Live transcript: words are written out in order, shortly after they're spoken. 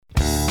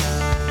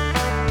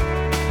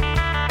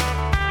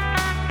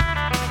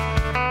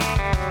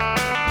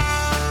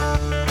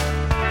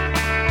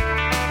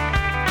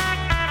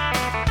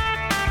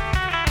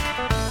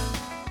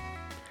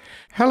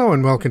Hello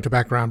and welcome to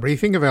Background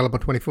Briefing, available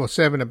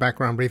 24/7 at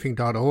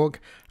backgroundbriefing.org.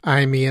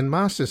 I'm Ian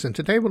Masters, and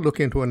today we'll look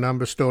into a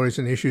number of stories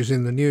and issues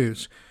in the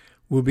news.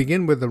 We'll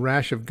begin with the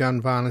rash of gun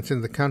violence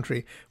in the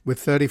country, with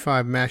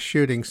 35 mass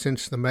shootings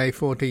since the May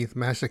 14th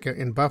massacre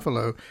in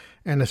Buffalo,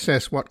 and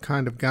assess what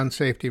kind of gun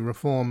safety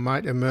reform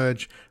might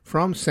emerge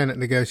from Senate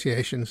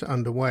negotiations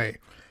underway.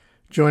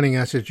 Joining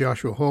us is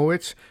Joshua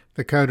Horwitz,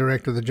 the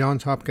co-director of the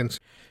Johns Hopkins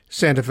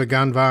Center for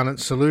Gun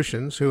Violence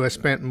Solutions, who has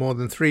spent more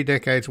than 3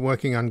 decades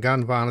working on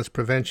gun violence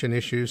prevention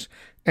issues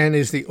and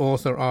is the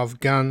author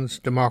of Guns,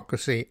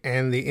 Democracy,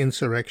 and the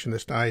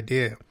Insurrectionist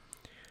Idea.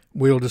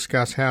 We'll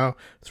discuss how,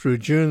 through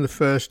June the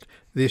 1st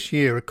this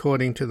year,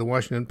 according to the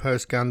Washington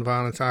Post Gun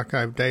Violence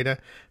Archive data,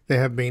 there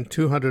have been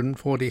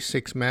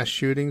 246 mass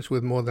shootings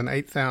with more than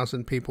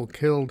 8,000 people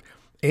killed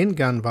in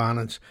gun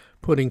violence,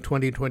 putting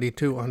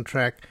 2022 on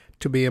track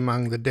to be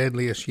among the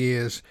deadliest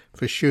years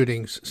for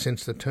shootings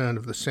since the turn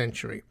of the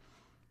century.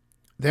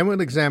 Then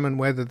we'll examine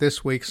whether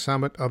this week's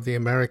Summit of the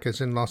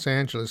Americas in Los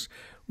Angeles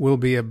will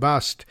be a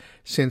bust,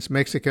 since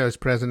Mexico's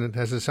president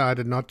has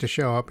decided not to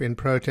show up in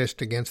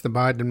protest against the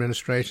Biden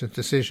administration's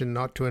decision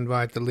not to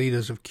invite the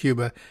leaders of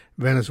Cuba,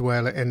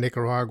 Venezuela, and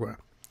Nicaragua.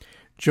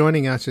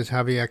 Joining us is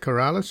Javier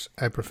Corrales,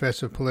 a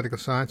professor of political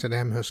science at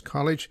Amherst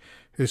College,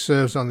 who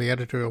serves on the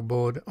editorial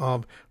board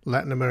of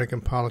Latin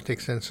American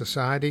Politics and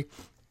Society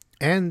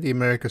and the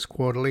Americas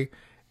Quarterly,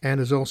 and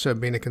has also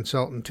been a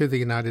consultant to the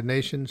United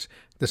Nations,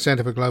 the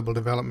Center for Global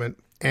Development,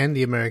 and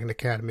the American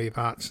Academy of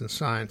Arts and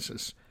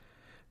Sciences.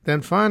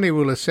 Then finally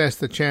we'll assess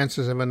the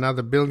chances of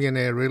another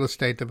billionaire real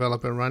estate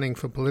developer running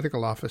for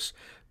political office,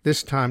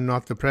 this time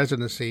not the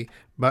presidency,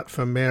 but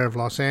for mayor of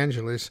Los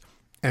Angeles,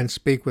 and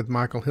speak with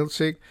Michael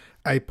Hiltzik,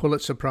 a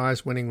Pulitzer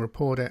Prize-winning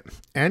reporter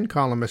and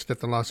columnist at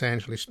the Los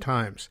Angeles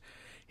Times.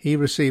 He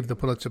received the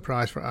Pulitzer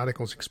Prize for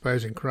articles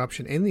exposing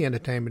corruption in the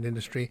entertainment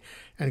industry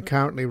and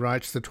currently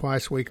writes the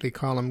twice-weekly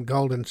column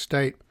Golden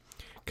State,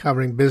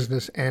 covering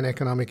business and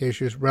economic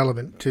issues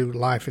relevant to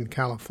life in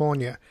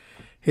California.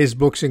 His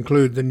books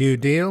include The New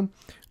Deal,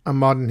 A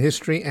Modern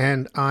History,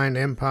 and Iron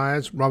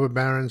Empires, Robber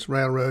Barons,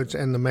 Railroads,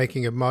 and the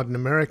Making of Modern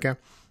America.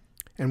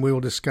 And we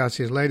will discuss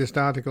his latest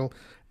article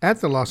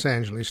at the Los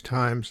Angeles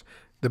Times,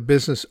 The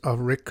Business of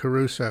Rick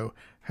Caruso,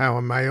 How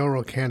a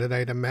Mayoral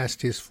Candidate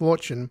Amassed His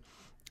Fortune,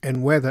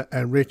 and whether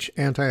a rich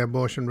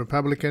anti-abortion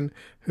Republican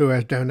who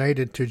has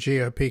donated to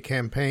GOP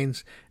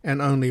campaigns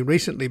and only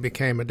recently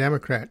became a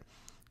Democrat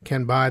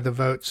can buy the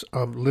votes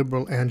of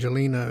liberal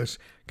Angelenos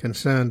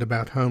concerned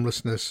about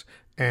homelessness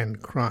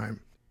and crime.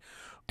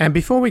 And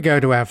before we go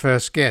to our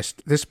first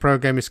guest, this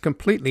program is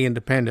completely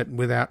independent,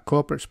 without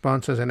corporate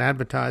sponsors and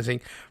advertising,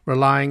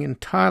 relying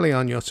entirely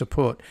on your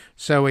support.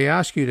 So we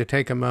ask you to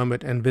take a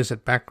moment and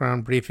visit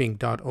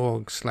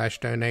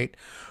backgroundbriefing.org/donate,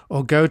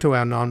 or go to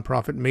our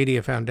nonprofit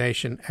media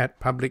foundation at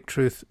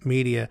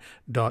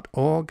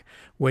publictruthmedia.org,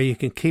 where you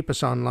can keep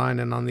us online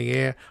and on the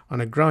air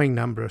on a growing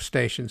number of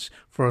stations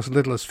for as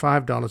little as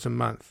 $5 a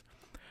month.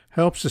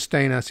 Help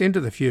sustain us into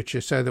the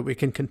future so that we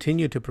can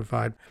continue to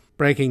provide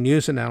breaking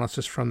news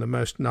analysis from the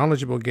most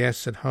knowledgeable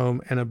guests at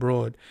home and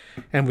abroad.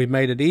 And we've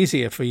made it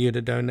easier for you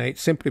to donate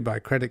simply by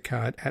credit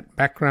card at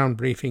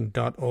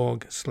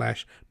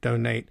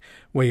backgroundbriefing.org/donate,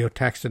 where your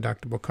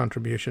tax-deductible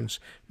contributions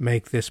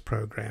make this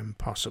program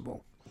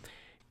possible.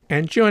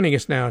 And joining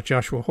us now,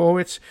 Joshua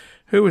Horwitz,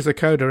 who is the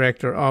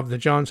co-director of the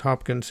Johns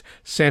Hopkins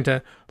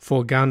Center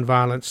for Gun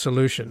Violence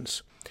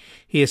Solutions.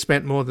 He has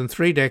spent more than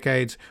 3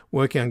 decades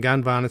working on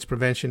gun violence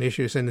prevention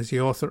issues and is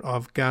the author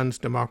of Guns,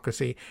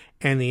 Democracy,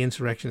 and the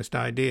Insurrectionist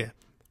Idea.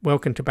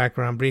 Welcome to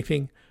Background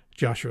Briefing,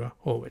 Joshua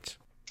Horwitz.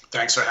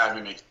 Thanks for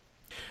having me.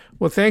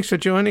 Well, thanks for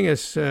joining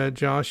us,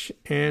 Josh.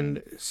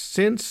 And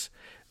since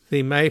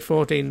the May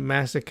 14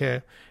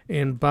 massacre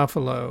in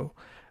Buffalo,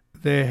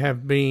 there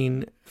have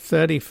been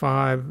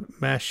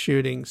 35 mass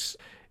shootings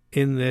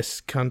in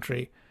this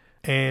country.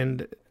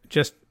 And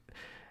just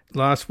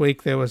last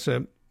week there was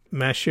a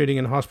mass shooting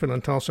in a hospital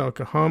in Tulsa,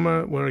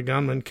 Oklahoma, where a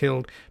gunman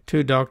killed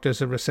 2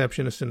 doctors, a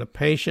receptionist, and a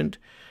patient.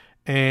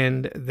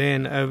 And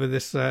then over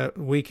this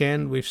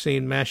weekend, we've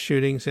seen mass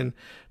shootings in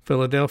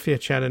Philadelphia,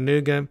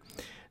 Chattanooga,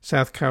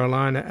 South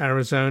Carolina,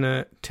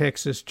 Arizona,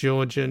 Texas,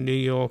 Georgia, New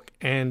York,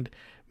 and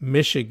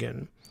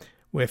Michigan,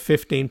 where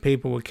 15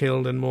 people were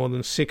killed and more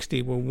than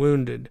 60 were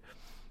wounded.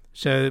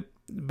 So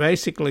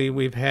basically,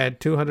 we've had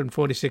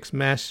 246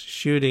 mass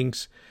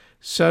shootings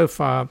so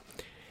far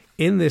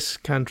in this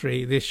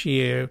country this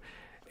year,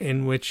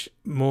 in which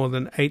more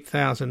than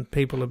 8,000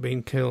 people have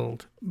been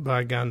killed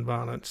by gun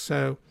violence.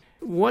 So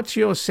what's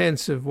your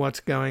sense of what's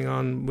going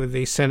on with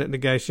these Senate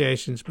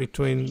negotiations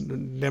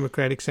between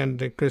Democratic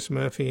Senator Chris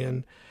Murphy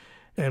and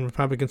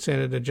Republican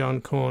Senator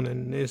John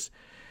Cornyn? Is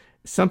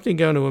something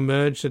going to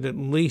emerge that at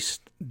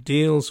least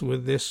deals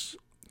with this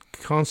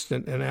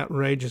constant and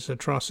outrageous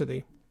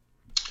atrocity?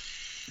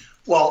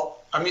 Well,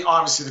 I mean,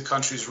 obviously the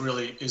country is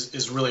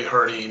really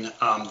hurting.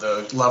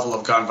 The level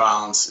of gun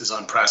violence is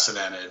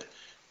unprecedented,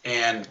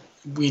 and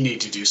we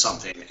need to do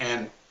something.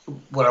 And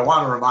what I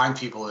want to remind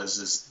people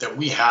is that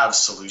we have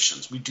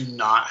solutions. We do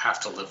not have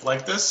to live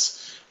like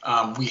this.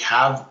 We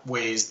have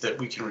ways that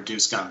we can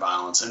reduce gun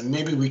violence, and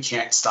maybe we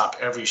can't stop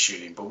every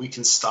shooting, but we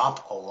can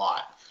stop a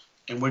lot.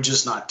 And we're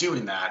just not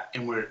doing that,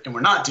 and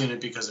we're not doing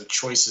it because of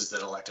choices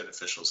that elected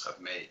officials have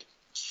made.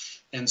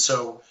 And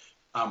so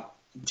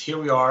here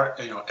we are,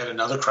 at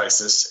another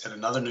crisis, at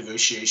another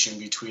negotiation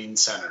between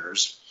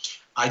senators.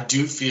 I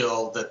do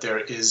feel that there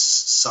is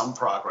some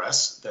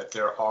progress, that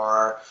there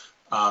are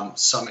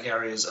some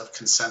areas of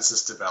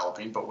consensus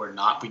developing, but we're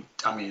not.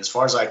 As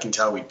far as I can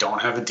tell, we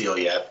don't have a deal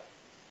yet.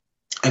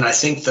 And I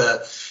think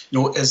as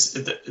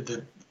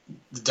the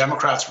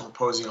Democrats are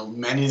proposing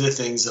many of the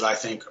things that I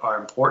think are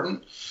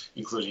important,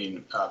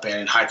 including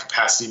banning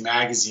high-capacity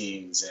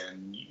magazines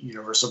and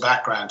universal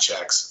background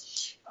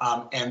checks.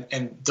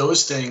 And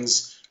those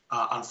things,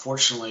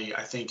 unfortunately,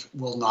 I think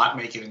will not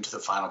make it into the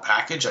final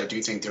package. I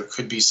do think there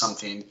could be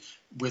something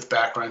with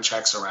background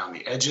checks around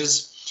the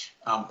edges.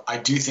 I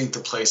do think the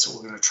place that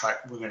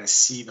we're going to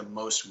see the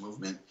most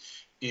movement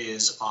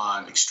is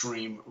on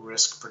extreme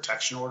risk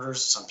protection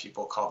orders. Some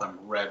people call them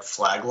red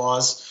flag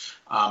laws.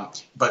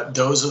 But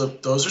those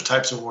are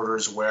types of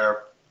orders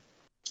where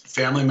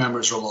family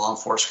members or law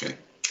enforcement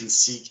can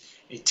seek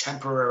a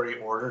temporary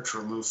order to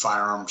remove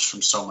firearms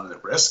from someone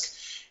at risk.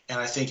 And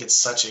I think it's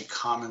such a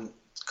common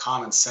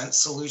sense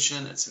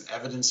solution. It's an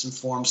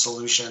evidence-informed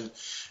solution,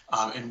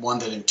 and one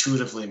that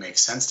intuitively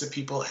makes sense to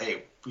people.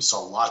 Hey, we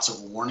saw lots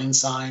of warning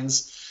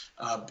signs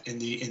in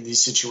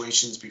these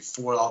situations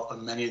before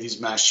many of these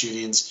mass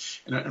shootings,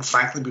 and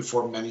frankly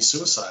before many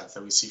suicides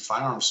that we see,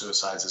 firearm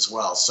suicides as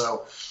well.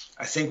 So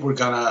I think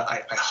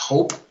I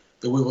hope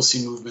that we will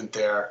see movement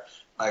there.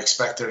 I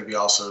expect there to be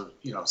also,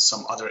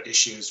 some other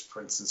issues,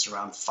 for instance,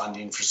 around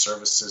funding for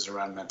services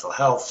around mental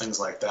health, things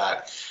like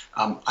that.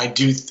 I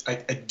do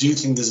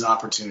think there's an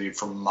opportunity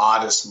for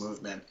modest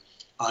movement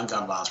on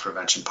gun violence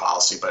prevention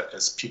policy, but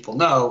as people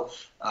know,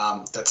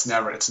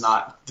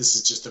 this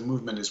is just a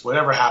movement. Is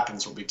whatever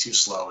happens will be too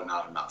slow and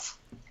not enough.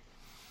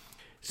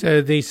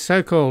 So these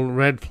so-called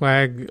red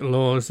flag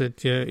laws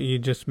that you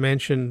just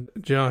mentioned,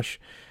 Josh,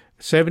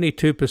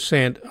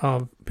 72%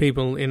 of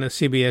people in a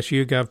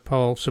CBS YouGov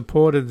poll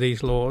supported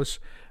these laws,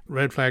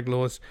 red flag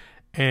laws,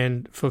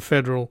 and for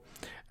federal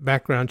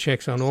background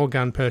checks on all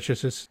gun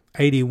purchases,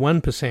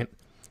 81%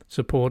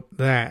 support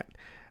that.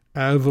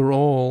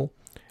 Overall,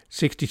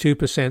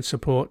 62%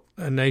 support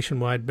a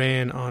nationwide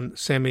ban on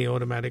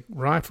semi-automatic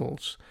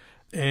rifles,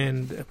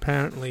 and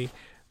apparently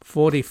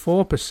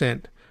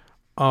 44%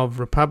 of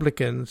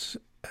Republicans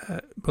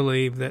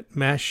believe that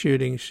mass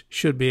shootings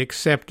should be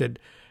accepted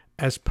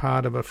as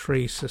part of a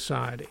free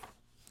society.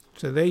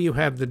 So there you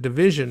have the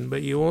division,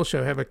 but you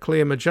also have a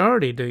clear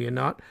majority, do you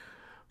not,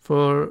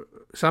 for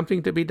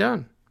something to be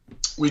done?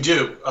 We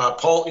do.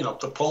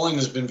 The polling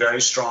has been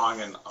very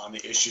strong and on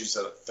the issues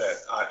that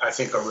I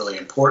think are really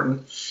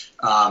important.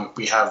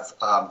 We have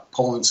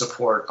polling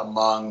support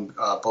among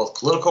both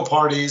political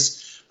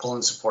parties,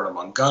 polling support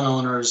among gun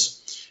owners.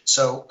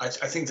 So I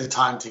think the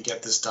time to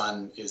get this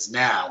done is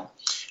now.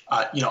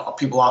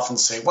 People often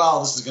say,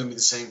 well, this is going to be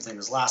the same thing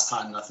as last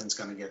time. Nothing's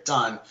going to get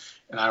done.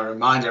 And I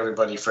remind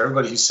everybody, for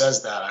everybody who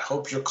says that, I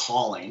hope you're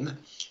calling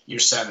your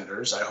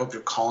senators. I hope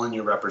you're calling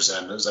your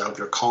representatives. I hope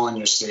you're calling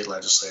your state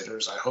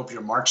legislators. I hope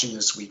you're marching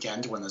this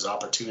weekend when there's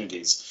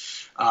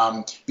opportunities.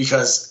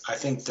 Because I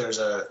think there's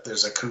a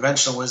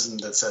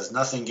conventionalism that says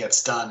nothing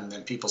gets done and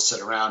then people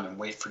sit around and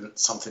wait for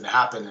something to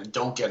happen and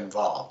don't get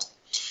involved.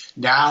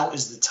 Now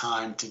is the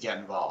time to get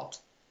involved.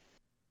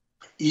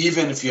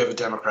 Even if you have a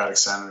Democratic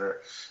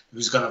senator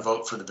who's going to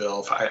vote for the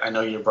bill. I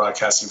know you're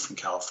broadcasting from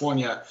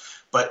California,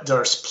 but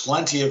there's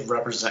plenty of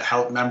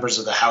members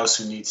of the House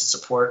who need to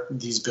support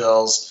these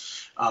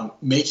bills.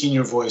 Making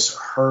your voice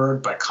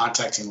heard by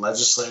contacting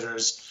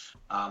legislators,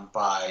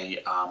 by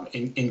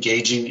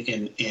engaging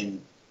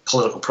in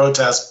political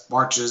protests,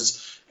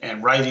 marches,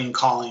 and writing,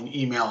 calling,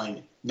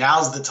 emailing.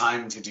 Now's the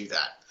time to do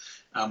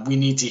that. We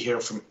need to hear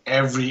from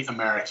every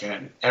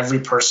American,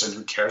 every person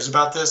who cares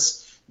about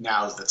this.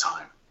 Now's the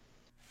time.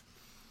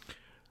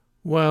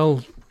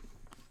 Well,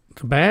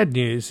 the bad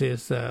news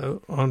is,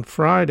 though, on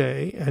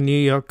Friday, a New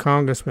York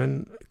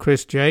Congressman,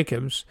 Chris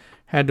Jacobs,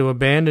 had to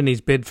abandon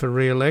his bid for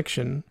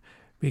re-election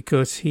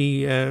because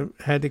he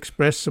had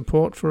expressed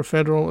support for a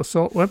federal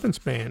assault weapons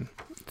ban.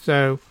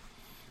 So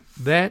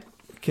that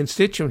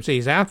constituency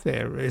is out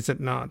there, is it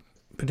not,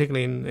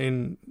 particularly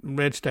in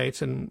red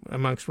states and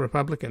amongst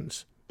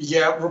Republicans?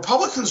 Yeah,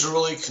 Republicans are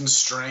really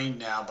constrained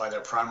now by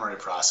their primary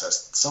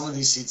process. Some of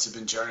these seats have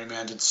been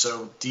gerrymandered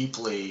so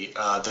deeply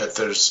that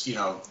there's,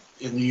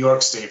 in New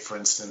York State, for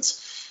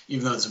instance,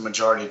 even though there's a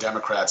majority of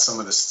Democrats, some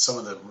of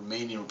the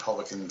remaining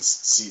Republican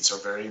seats are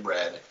very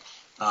red,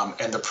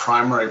 and the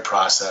primary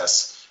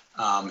process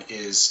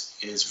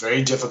is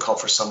very difficult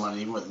for someone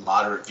even with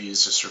moderate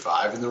views to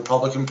survive in the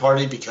Republican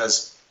Party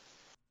because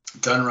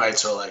gun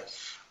rights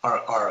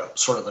are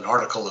sort of an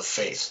article of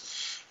faith.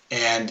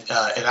 And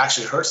it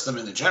actually hurts them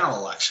in the general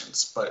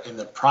elections, but in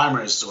the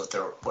primaries is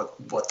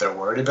what they're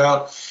worried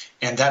about,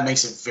 and that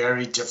makes it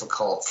very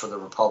difficult for the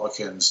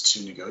Republicans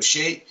to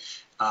negotiate.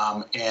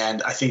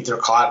 And I think they're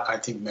caught. I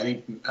think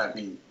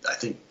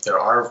there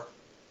are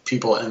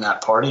people in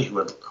that party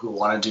who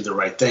want to do the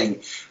right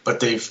thing,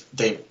 but their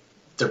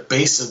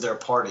base of their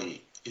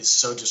party is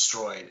so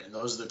destroyed, and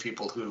those are the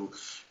people who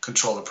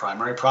control the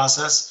primary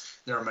process.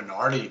 They're a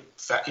minority,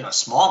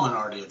 small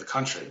minority of the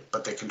country,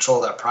 but they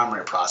control that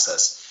primary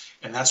process,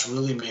 and that's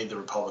really made the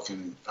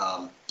Republican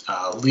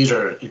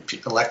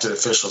elected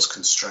officials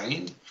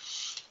constrained.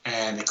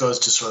 And it goes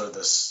to sort of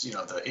this,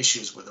 the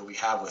issues that we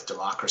have with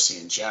democracy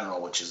in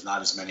general, which is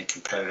not as many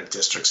competitive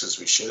districts as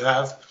we should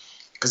have.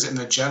 Because in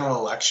the general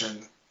election,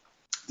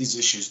 these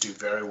issues do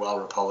very well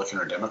Republican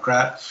or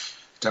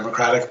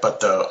Democratic,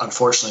 but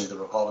unfortunately the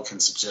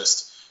Republicans have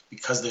just,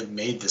 because they've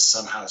made this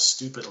somehow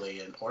stupidly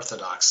an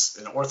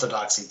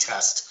orthodoxy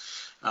test,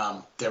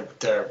 they've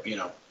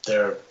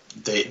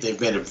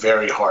made it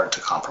very hard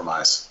to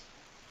compromise.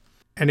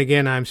 And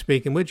again, I'm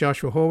speaking with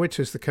Joshua Horwitz,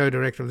 who's the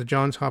co-director of the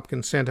Johns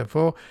Hopkins Center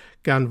for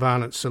Gun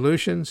Violence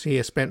Solutions. He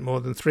has spent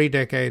more than 3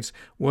 decades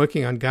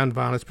working on gun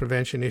violence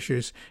prevention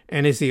issues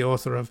and is the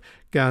author of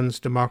Guns,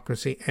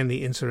 Democracy, and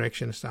the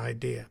Insurrectionist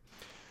Idea.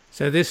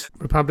 So this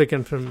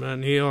Republican from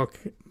New York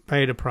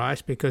paid a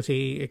price because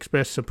he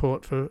expressed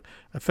support for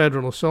a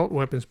federal assault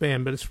weapons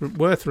ban. But it's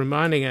worth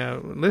reminding our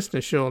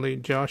listeners, surely,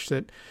 Josh,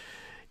 that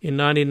in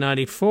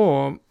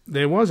 1994,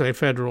 there was a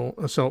federal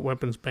assault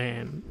weapons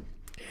ban.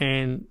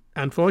 And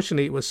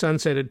unfortunately, it was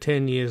sunsetted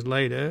 10 years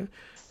later.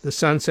 The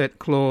sunset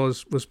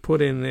clause was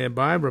put in there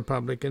by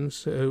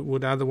Republicans who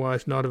would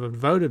otherwise not have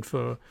voted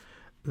for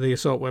the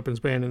assault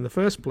weapons ban in the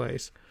first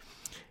place.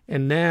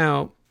 And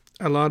now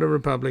a lot of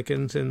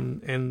Republicans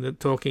and the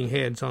talking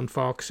heads on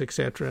Fox,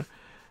 etc.,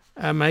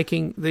 are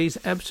making these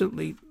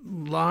absolutely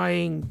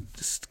lying,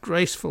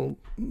 disgraceful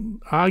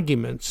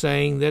arguments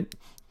saying that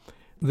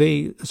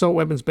the assault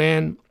weapons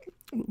ban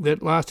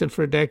that lasted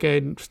for a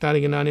decade,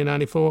 starting in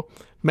 1994,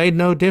 made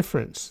no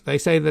difference. They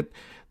say that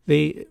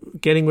the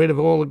getting rid of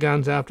all the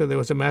guns after there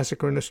was a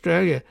massacre in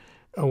Australia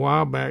a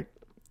while back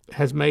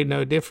has made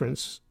no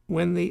difference,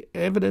 when the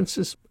evidence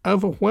is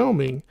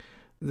overwhelming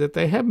that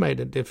they have made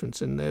a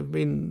difference, and there have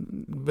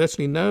been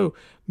virtually no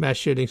mass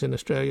shootings in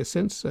Australia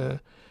since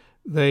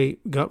they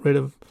got rid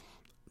of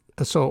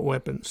assault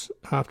weapons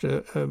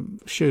after a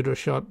shooter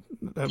shot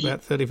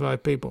about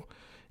 35 people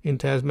in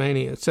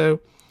Tasmania. So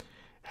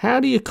how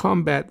do you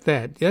combat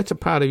that? That's a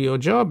part of your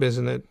job,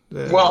 isn't it?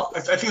 Well, I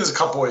think there's a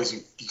couple ways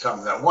you come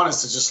to that. One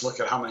is to just look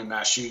at how many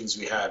mass shootings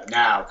we have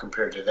now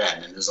compared to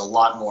then, and there's a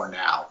lot more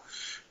now.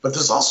 But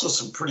there's also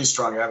some pretty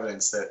strong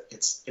evidence that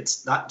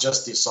it's not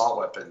just the assault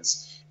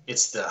weapons,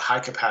 it's the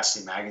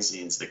high-capacity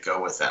magazines that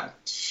go with them.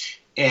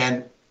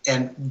 And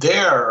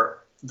remember,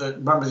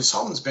 the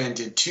assault weapons ban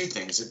did 2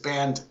 things. It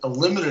banned a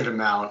limited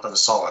amount of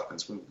assault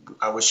weapons.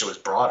 I wish it was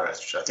broader. I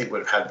think it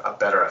would have had a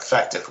better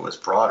effect if it was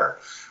broader.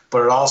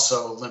 But it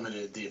also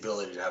limited the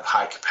ability to have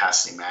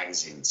high-capacity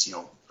magazines,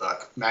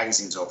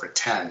 magazines over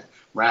 10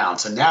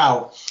 rounds. And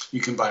now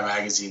you can buy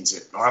magazines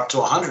that are up to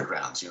 100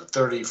 rounds,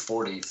 30,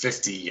 40,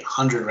 50,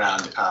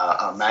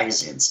 100-round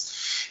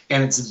magazines.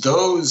 And it's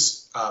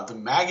those, the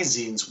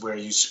magazines where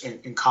you,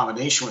 in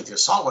combination with the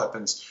assault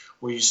weapons,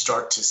 where you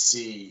start to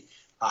see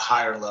a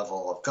higher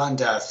level of gun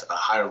death, a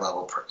higher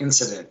level per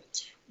incident.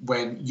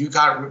 When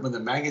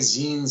the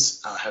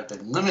magazines have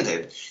been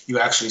limited, you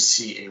actually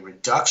see a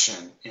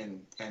reduction in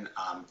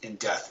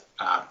death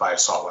by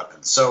assault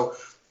weapons. So,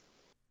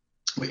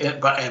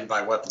 and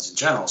by weapons in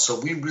general. So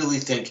we really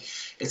think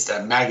it's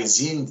that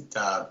magazine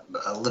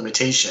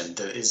limitation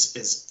that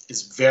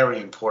is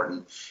very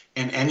important.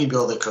 And any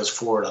bill that goes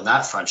forward on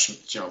that front,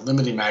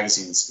 limiting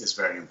magazines is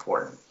very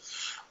important.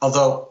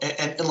 Although,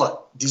 and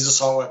look, these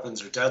assault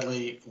weapons are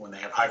deadly. When they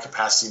have high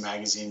capacity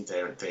magazines,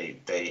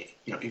 they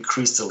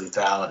increase the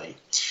lethality.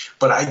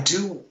 But I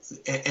do,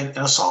 and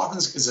assault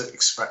weapons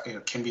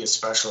can be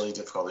especially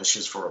difficult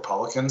issues for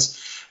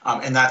Republicans,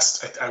 and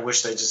I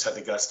wish they just had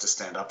the guts to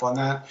stand up on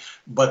that.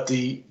 But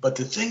the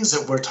things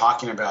that we're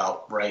talking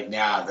about right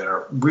now that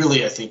are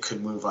really, I think,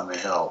 could move on the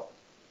Hill.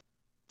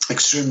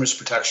 Extreme risk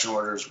protection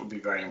orders would be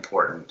very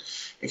important.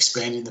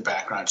 Expanding the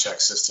background check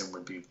system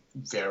would be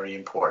very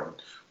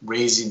important.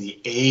 Raising the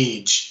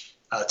age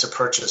to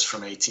purchase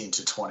from 18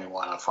 to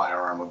 21 a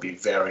firearm would be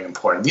very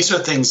important. These are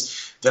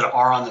things that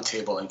are on the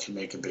table and can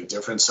make a big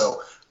difference.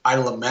 So I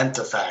lament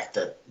the fact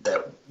that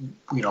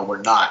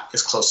we're not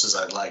as close as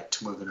I'd like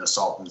to move an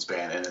assault weapons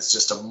ban, and it's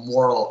just a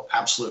moral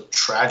absolute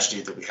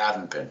tragedy that we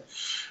haven't been.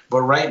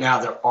 But right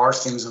now there are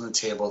things on the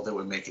table that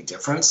would make a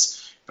difference.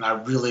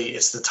 And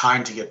it's the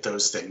time to get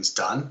those things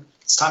done.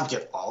 It's time to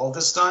get all of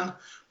this done.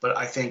 But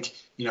I think,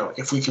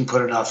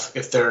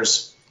 if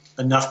there's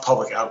enough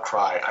public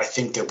outcry, I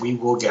think that we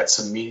will get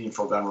some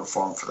meaningful gun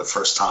reform for the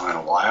first time in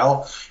a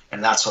while.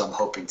 And that's what I'm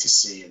hoping to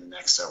see in the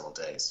next several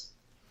days.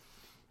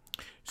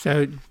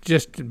 So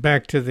just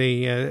back to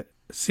the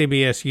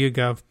CBS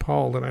YouGov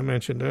poll that I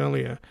mentioned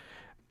earlier,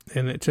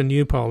 and it's a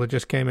new poll that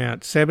just came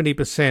out.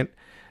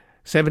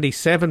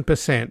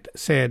 77%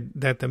 said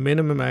that the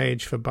minimum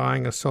age for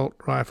buying an assault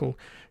rifle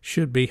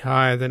should be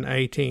higher than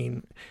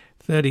 18.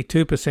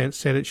 32%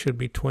 said it should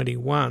be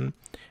 21,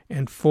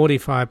 and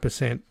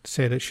 45%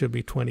 said it should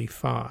be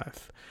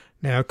 25.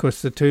 Now, of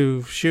course, the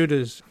 2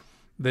 shooters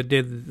that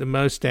did the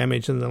most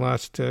damage in the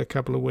last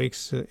couple of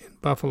weeks in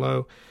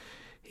Buffalo.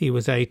 He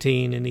was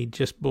 18 and he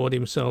just bought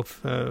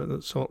himself an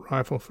assault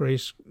rifle for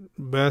his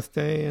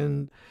birthday.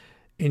 And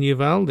in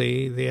Uvalde,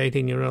 the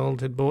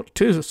 18-year-old had bought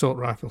 2 assault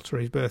rifles for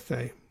his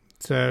birthday.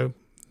 So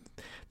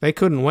they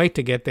couldn't wait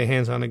to get their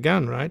hands on a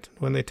gun, right,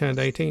 when they turned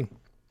 18.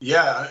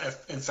 Yeah,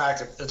 in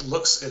fact,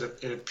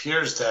 it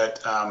appears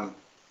that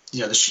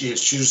the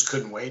shooters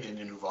couldn't wait, and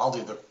in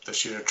Uvalde, the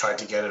shooter tried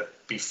to get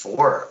it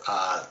before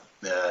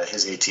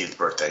his 18th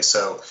birthday.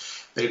 So,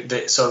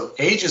 so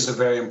age is a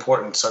very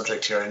important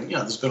subject here, and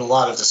there's been a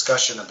lot of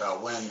discussion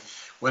about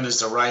when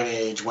is the right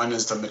age, when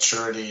is the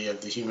maturity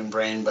of the human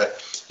brain.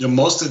 But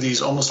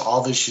almost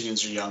all these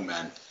shootings are young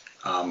men,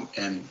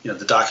 and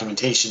the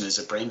documentation is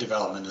that brain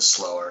development is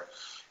slower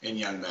in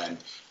young men,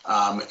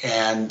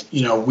 and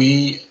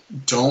we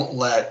don't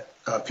let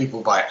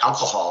people buy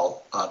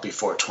alcohol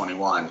before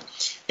 21.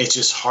 It's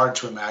just hard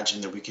to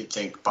imagine that we could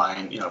think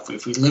buying,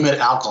 if we limit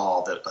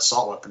alcohol, that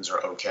assault weapons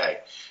are okay,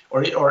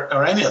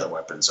 or any other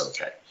weapons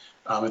okay.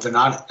 If they're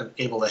not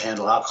able to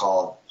handle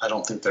alcohol, I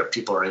don't think that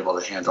people are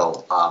able to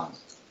handle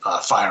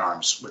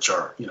firearms, which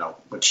are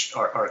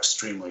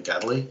extremely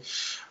deadly.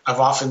 I've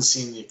often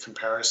seen the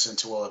comparison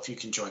to, well, if you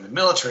can join the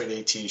military at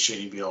 18,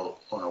 shouldn't you be able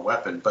to own a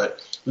weapon?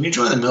 But when you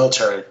join the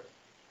military,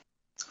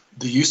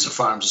 the use of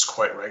firearms is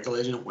quite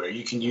regulated where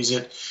you can use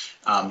it.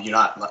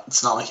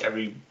 It's not like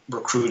every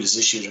recruit is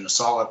issued an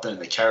assault weapon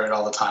and they carry it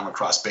all the time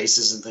across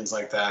bases and things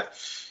like that.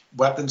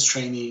 Weapons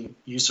training,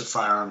 use of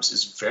firearms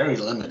is very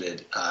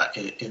limited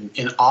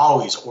and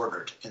always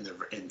ordered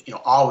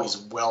always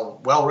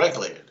well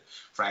regulated,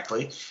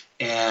 frankly.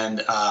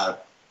 And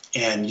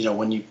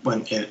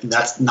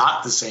that's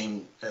not the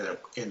same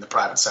in the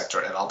private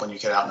sector at all, when you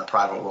get out in the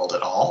private world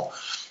at all.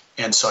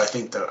 And so I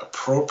think the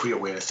appropriate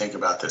way to think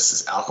about this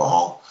is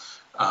alcohol.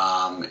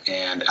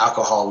 And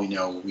alcohol,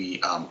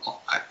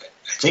 I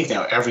think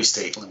now every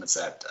state limits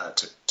that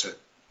to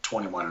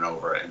 21 and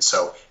over. And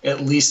so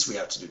at least we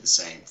have to do the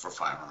same for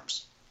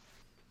firearms.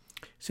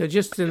 So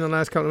just in the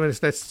last couple of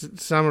minutes,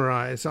 let's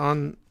summarize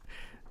on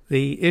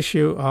the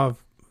issue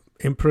of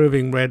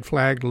improving red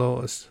flag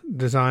laws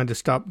designed to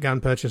stop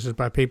gun purchases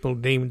by people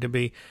deemed to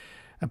be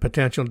a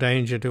potential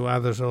danger to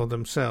others or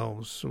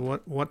themselves.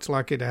 What's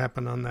likely to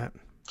happen on that?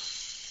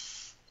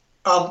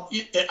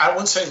 I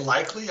wouldn't say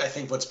likely. I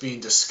think what's being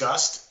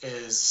discussed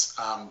is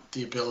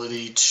the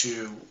ability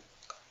to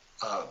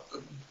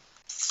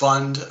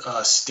fund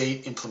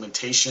state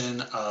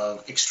implementation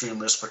of extreme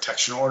risk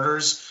protection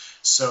orders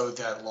so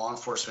that law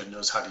enforcement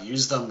knows how to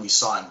use them. We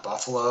saw in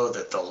Buffalo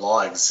that the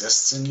law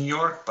exists in New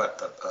York, but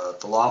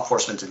the law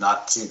enforcement did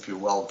not seem to be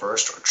well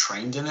versed or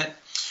trained in it.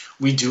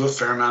 We do a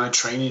fair amount of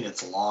training.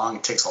 It's long.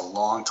 It takes a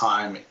long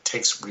time. It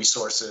takes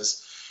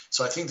resources.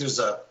 So I think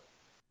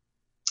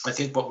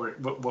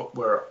what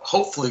we're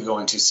hopefully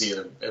going to see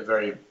at a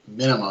very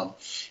minimum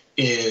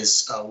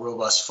is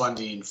robust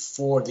funding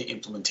for the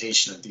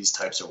implementation of these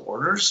types of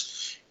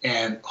orders,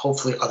 and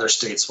hopefully other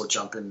states will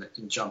jump in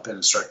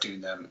and start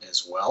doing them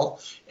as well.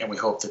 And we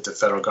hope that the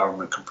federal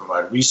government can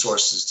provide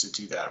resources to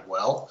do that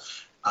well.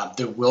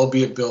 There will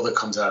be a bill that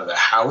comes out of the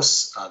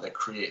House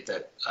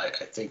that I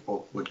think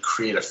would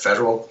create a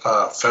federal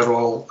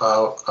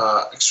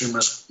extreme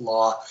risk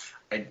law.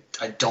 I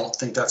don't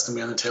think that's going to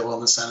be on the table in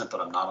the Senate,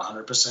 but I'm not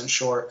 100%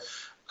 sure.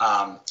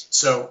 I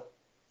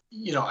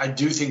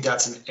do think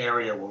that's an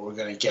area where we're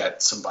going to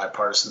get some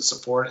bipartisan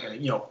support.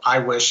 And, I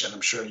wish, and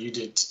I'm sure you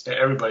did,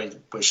 everybody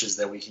wishes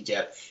that we could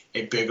get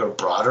a bigger,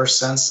 broader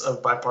sense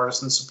of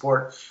bipartisan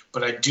support.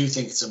 But I do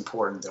think it's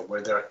important that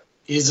where there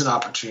is an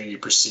opportunity to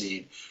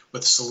proceed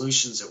with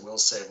solutions that will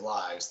save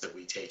lives, that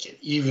we take it,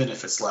 even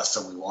if it's less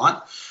than we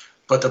want.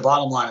 But the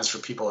bottom line is, for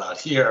people out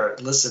here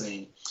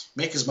listening,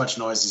 make as much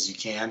noise as you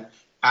can.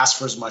 Ask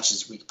for as much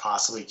as we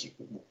possibly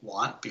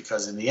want,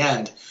 because in the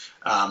end,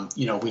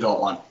 we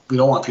don't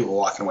want people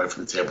walking away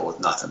from the table with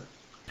nothing.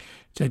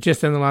 So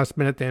just in the last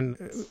minute, then,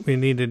 we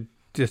need to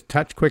just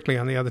touch quickly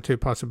on the other two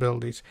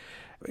possibilities: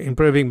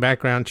 improving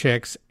background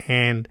checks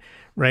and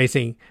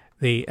raising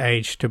the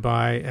age to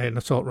buy an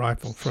assault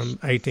rifle from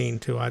 18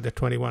 to either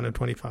 21 or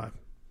 25.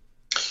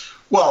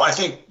 Well, I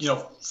think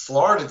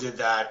Florida did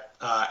that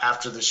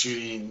after the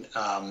shooting.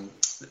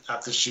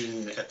 After the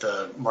shooting at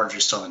the Marjory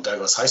Stoneman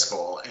Douglas High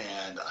School,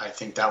 and I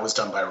think that was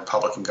done by a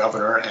Republican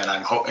governor, and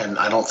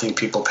I don't think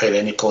people paid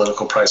any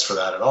political price for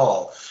that at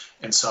all.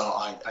 And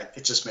so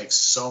it just makes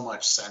so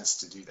much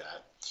sense to do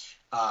that.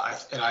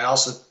 And I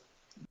also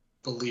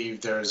believe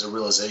there is a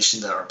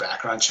realization that our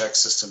background check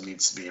system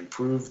needs to be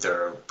improved.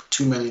 There are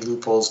too many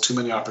loopholes, too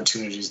many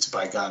opportunities to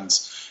buy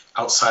guns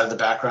outside of the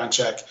background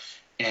check,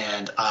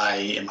 and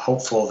I am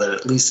hopeful that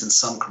at least in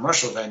some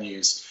commercial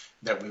venues,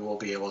 that we will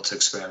be able to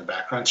expand the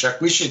background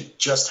check. We should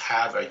just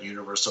have a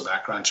universal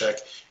background check.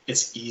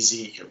 It's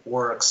easy, it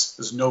works.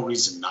 There's no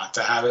reason not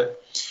to have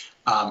it.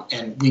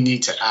 And we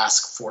need to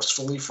ask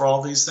forcefully for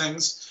all these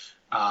things.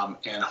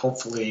 And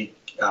hopefully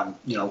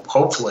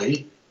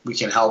we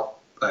can help,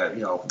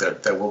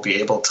 that we'll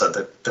be able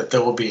to, that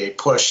there will be a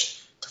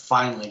push to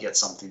finally get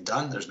something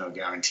done. There's no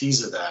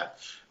guarantees of that.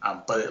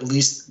 But at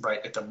least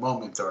right at the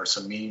moment, there are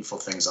some meaningful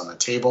things on the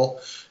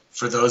table.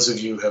 For those of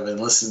you who have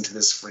been listening to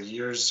this for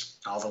years,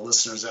 all the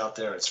listeners out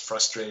there, it's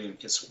frustrating.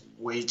 It's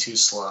way too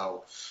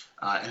slow.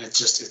 And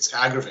it's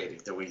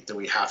aggravating that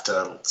we have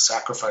to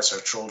sacrifice our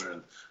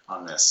children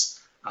on this.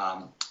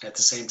 At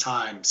the same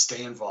time,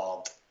 stay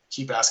involved,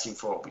 keep asking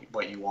for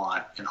what you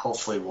want, and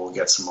hopefully we'll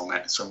get some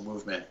momentum, some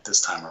movement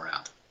this time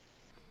around.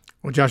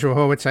 Well, Joshua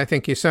Horwitz, I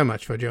thank you so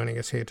much for joining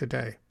us here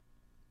today.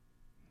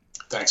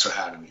 Thanks for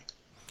having me.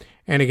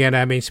 And again,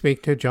 I've been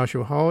speaking to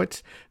Joshua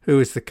Horwitz, who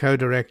is the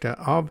co-director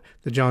of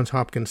the Johns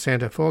Hopkins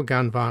Center for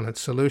Gun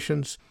Violence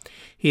Solutions.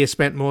 He has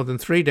spent more than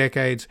 3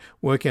 decades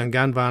working on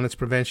gun violence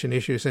prevention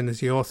issues and is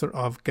the author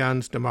of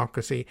Guns,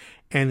 Democracy,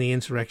 and the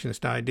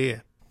Insurrectionist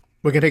Idea.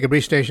 We're going to take a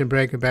brief station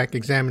break and back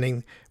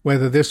examining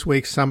whether this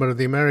week's Summit of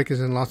the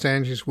Americas in Los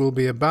Angeles will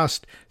be a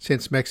bust,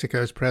 since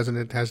Mexico's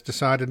president has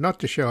decided not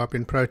to show up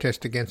in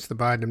protest against the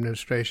Biden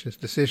administration's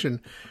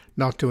decision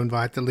not to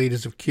invite the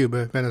leaders of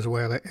Cuba,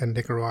 Venezuela, and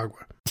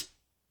Nicaragua.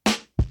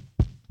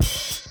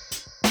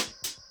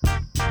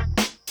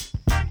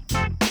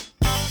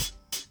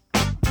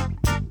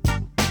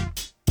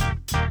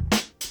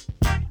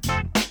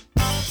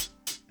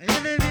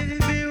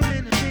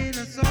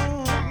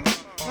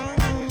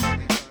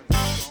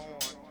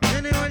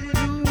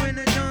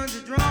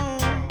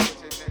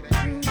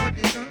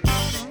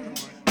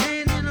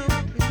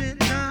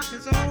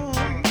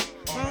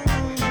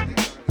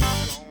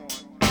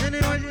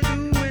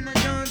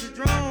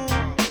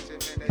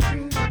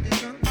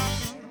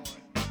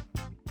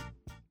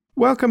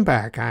 Welcome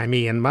back. I'm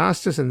Ian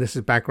Masters, and this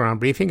is Background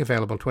Briefing,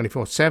 available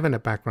 24/7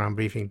 at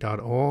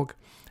backgroundbriefing.org.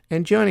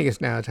 And joining us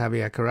now is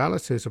Javier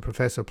Corrales, who's a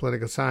professor of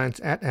political science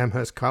at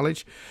Amherst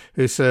College,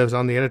 who serves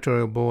on the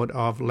editorial board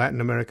of Latin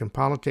American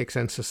Politics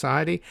and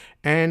Society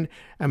and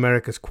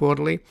America's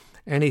Quarterly.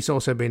 And he's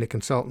also been a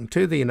consultant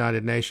to the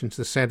United Nations,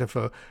 the Center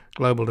for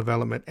Global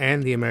Development,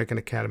 and the American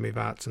Academy of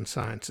Arts and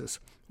Sciences.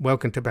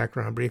 Welcome to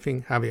Background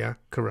Briefing, Javier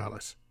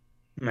Corrales.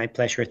 My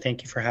pleasure.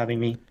 Thank you for having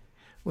me.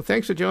 Well,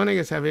 thanks for joining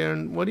us, Javier.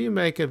 And what do you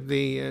make of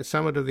the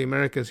Summit of the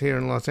Americas here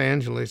in Los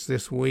Angeles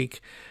this week,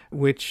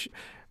 which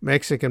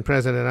Mexican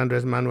President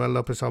Andrés Manuel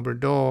López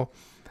Obrador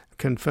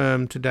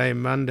confirmed today,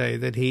 Monday,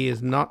 that he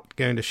is not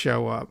going to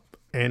show up?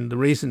 And the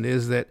reason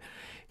is that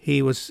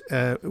he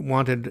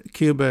wanted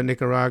Cuba,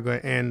 Nicaragua,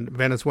 and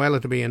Venezuela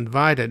to be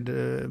invited,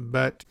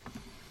 but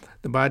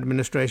the Biden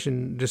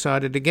administration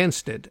decided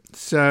against it.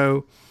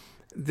 So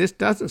this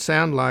doesn't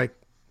sound like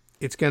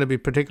it's going to be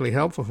particularly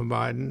helpful for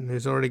Biden,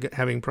 who's already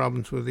having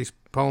problems with these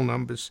poll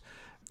numbers.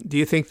 Do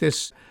you think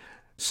this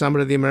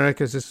Summit of the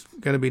Americas is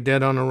going to be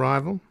dead on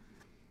arrival?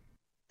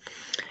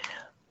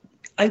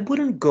 I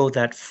wouldn't go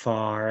that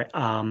far.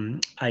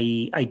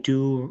 I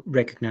do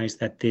recognize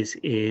that this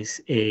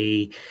is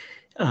a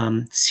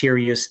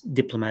serious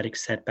diplomatic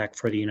setback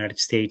for the United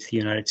States. The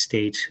United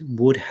States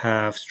would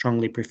have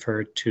strongly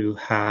preferred to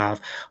have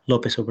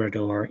López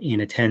Obrador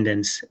in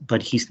attendance,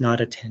 but he's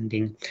not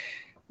attending.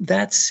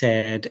 That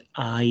said,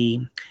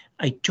 I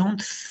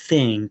don't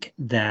think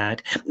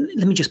that,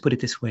 let me just put it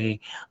this way.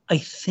 I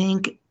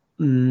think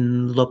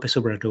López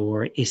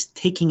Obrador is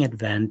taking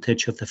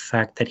advantage of the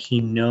fact that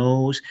he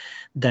knows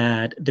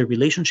that the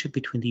relationship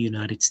between the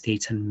United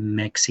States and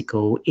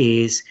Mexico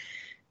is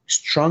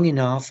strong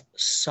enough,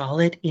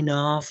 solid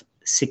enough,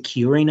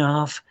 secure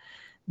enough,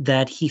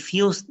 that he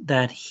feels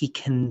that he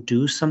can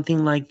do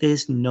something like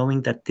this,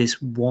 knowing that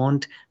this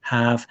won't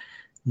have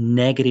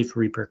negative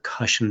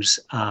repercussions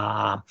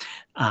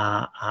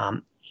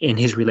in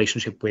his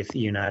relationship with the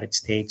United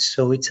States.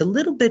 So it's a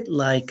little bit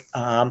like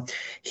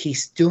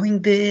he's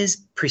doing this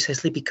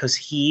precisely because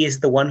he is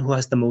the one who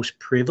has the most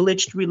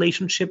privileged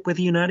relationship with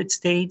the United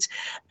States,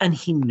 and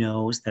he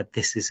knows that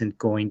this isn't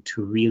going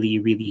to really,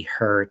 really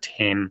hurt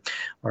him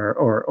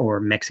or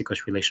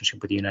Mexico's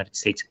relationship with the United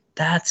States.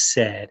 That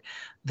said,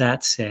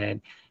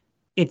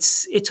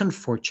 it's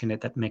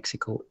unfortunate that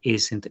Mexico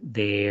isn't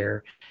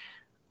there.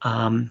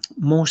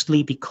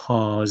 Mostly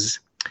because,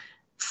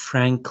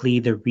 frankly,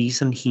 the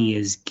reason he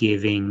is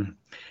giving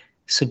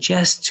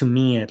suggests to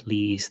me, at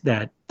least,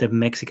 that the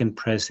Mexican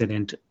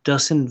president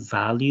doesn't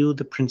value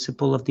the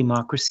principle of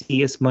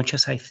democracy as much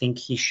as I think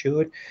he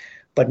should.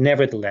 But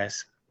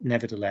nevertheless,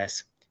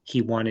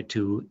 he wanted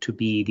to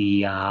be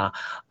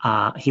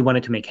he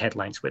wanted to make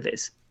headlines with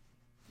this.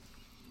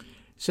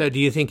 So, do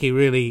you think he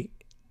really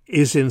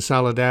is in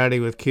solidarity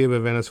with Cuba,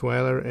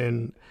 Venezuela,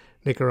 and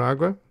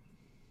Nicaragua?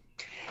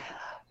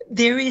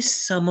 There is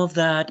some of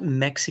that.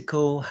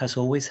 Mexico has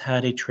always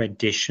had a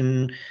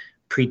tradition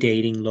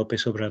predating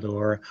López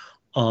Obrador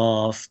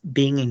of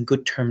being in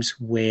good terms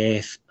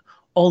with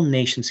all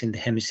nations in the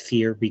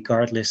hemisphere,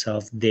 regardless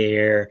of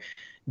their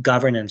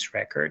governance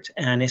record,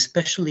 and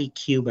especially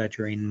Cuba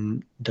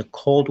during the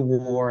Cold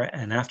War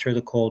and after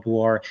the Cold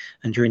War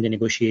and during the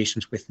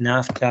negotiations with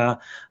NAFTA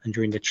and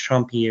during the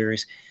Trump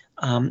years.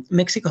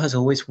 Mexico has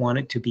always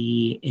wanted to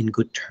be in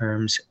good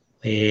terms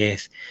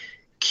with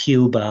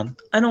Cuba,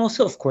 and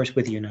also, of course,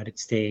 with the United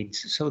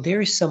States. So there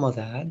is some of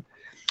that.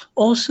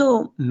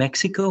 Also,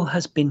 Mexico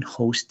has been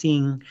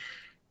hosting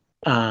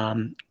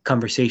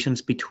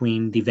conversations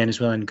between the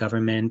Venezuelan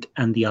government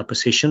and the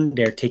opposition.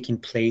 They're taking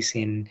place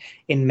in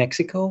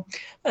Mexico,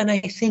 and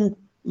I think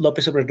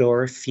López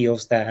Obrador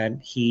feels that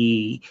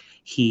he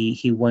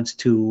wants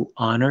to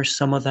honor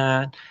some of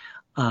that.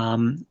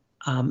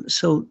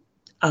 So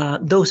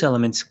those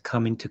elements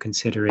come into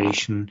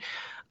consideration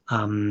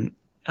for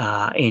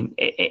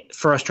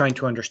us trying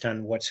to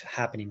understand what's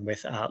happening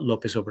with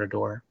López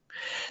Obrador.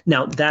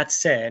 Now, that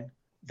said,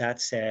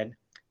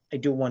 I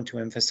do want to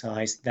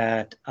emphasize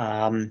that,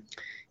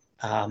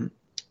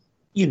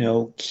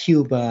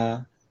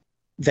 Cuba,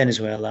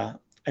 Venezuela,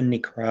 and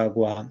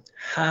Nicaragua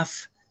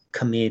have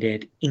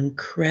committed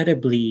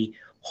incredibly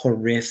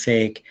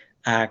horrific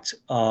acts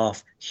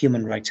of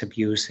human rights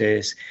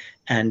abuses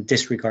and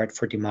disregard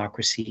for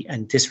democracy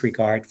and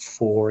disregard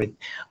for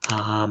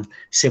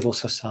civil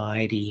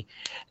society.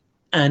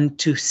 And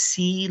to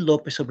see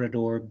López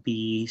Obrador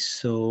be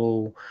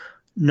so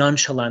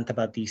nonchalant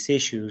about these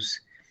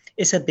issues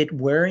is a bit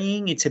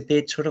worrying. It's a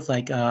bit sort of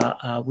like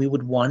we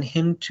would want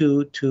him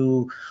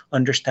to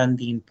understand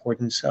the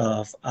importance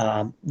of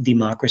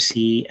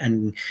democracy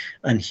and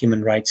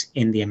human rights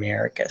in the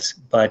Americas.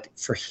 But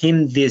for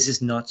him, this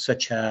is not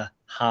such a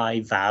high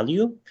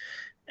value.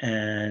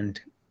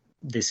 And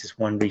this is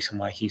one reason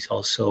why he's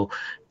also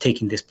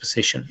taking this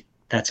position.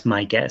 That's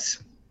my guess.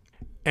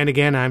 And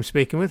again, I'm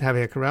speaking with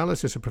Javier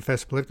Corrales, who's a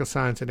professor of political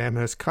science at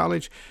Amherst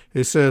College,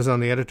 who serves on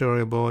the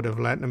editorial board of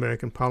Latin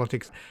American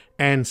Politics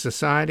and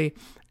Society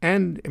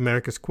and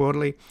Americas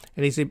Quarterly,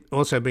 and he's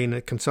also been a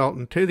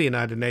consultant to the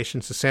United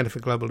Nations, the Center for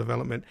Global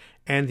Development,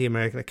 and the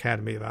American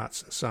Academy of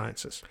Arts and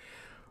Sciences.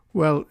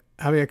 Well,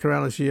 Javier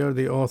Corrales, you're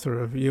the author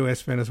of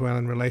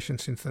U.S.-Venezuelan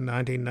Relations since the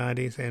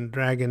 1990s and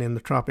Dragon in the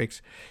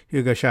Tropics,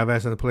 Hugo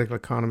Chavez and the Political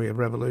Economy of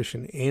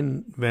Revolution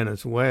in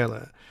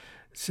Venezuela.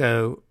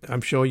 So I'm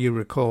sure you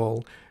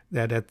recall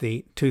that at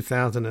the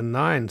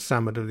 2009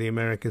 Summit of the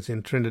Americas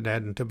in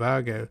Trinidad and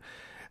Tobago,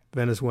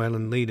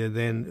 Venezuelan leader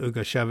then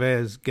Hugo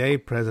Chavez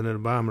gave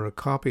President Obama a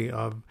copy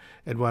of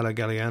Eduardo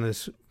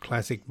Galeano's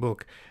classic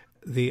book,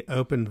 The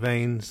Open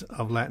Veins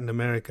of Latin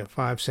America,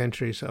 5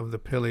 Centuries of the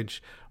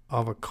Pillage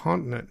of a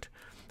Continent.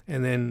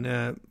 And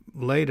then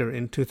later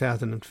in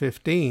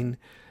 2015,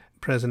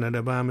 President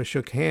Obama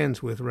shook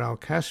hands with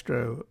Raul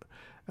Castro,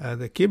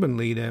 the Cuban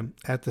leader,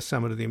 at the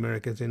Summit of the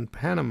Americas in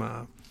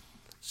Panama.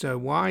 So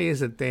why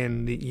is it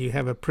then that you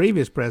have a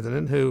previous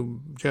president who,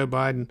 Joe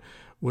Biden,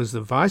 was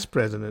the vice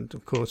president,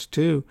 of course,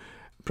 to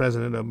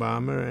President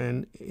Obama,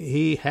 and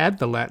he had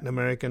the Latin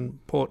American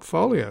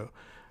portfolio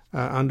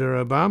under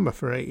Obama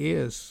for 8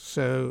 years.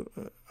 So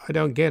I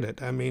don't get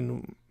it. I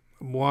mean,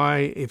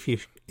 why, if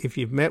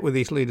you've met with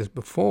these leaders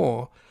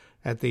before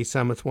at these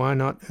summits, why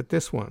not at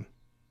this one?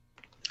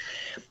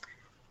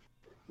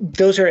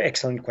 Those are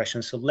excellent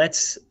questions. So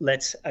let's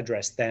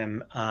address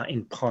them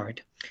in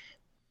part.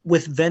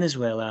 With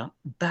Venezuela,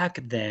 back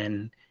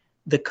then,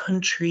 the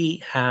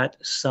country had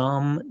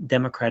some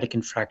democratic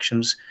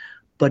infractions,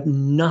 but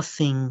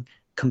nothing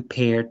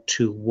compared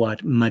to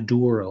what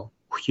Maduro,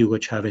 Hugo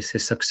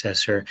Chavez's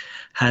successor,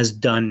 has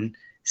done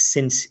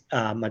since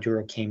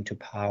Maduro came to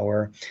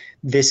power.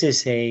 This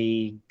is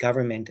a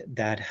government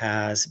that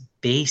has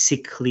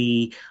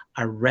basically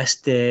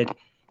arrested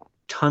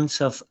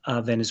tons of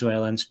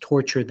Venezuelans,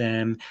 tortured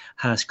them,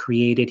 has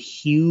created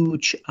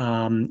huge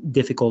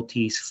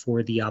difficulties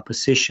for the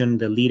opposition.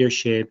 The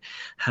leadership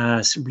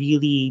has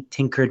really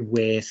tinkered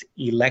with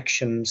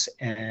elections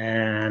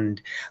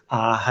and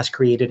has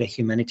created a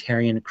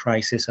humanitarian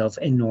crisis of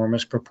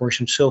enormous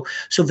proportions. So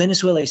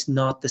Venezuela is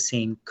not the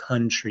same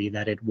country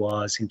that it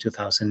was in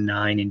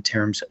 2009 in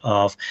terms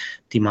of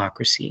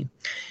democracy.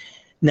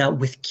 Now,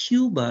 with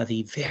Cuba,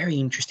 the very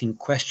interesting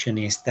question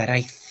is that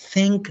I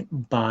think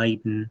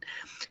Biden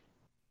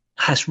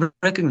has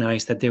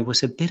recognized that there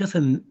was a bit of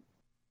a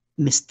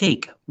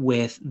mistake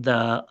with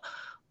the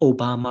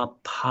Obama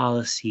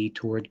policy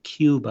toward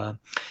Cuba,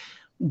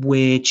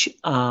 which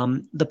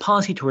the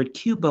policy toward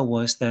Cuba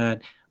was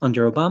that,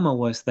 under Obama,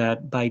 was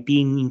that by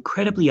being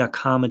incredibly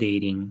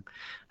accommodating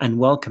and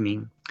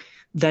welcoming,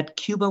 that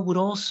Cuba would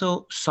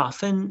also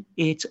soften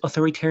its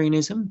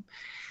authoritarianism.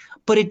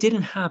 But it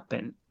didn't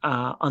happen.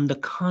 On the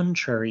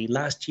contrary,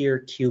 last year,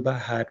 Cuba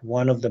had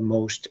one of the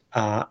most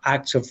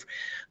acts of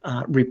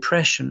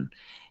repression.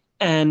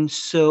 And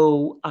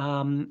so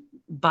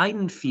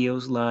Biden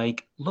feels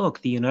like, look,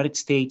 the United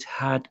States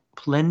had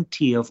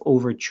plenty of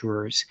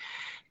overtures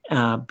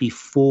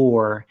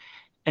before,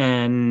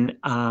 and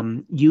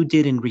you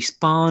didn't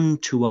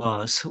respond to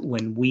us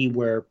when we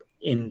were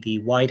in the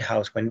White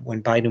House, when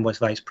Biden was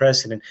vice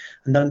president,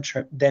 and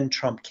then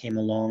Trump came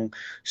along.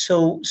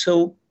 So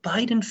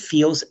Biden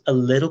feels a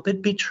little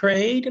bit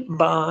betrayed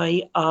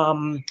by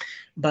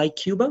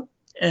Cuba,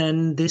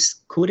 and this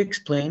could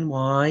explain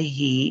why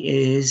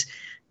he is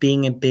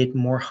being a bit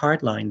more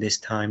hardline this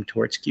time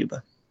towards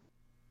Cuba.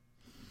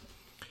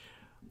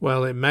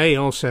 Well, it may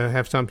also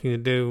have something to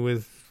do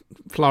with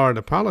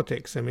Florida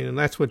politics. I mean, and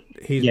that's what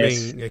he's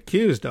being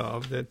accused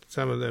of, that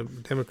some of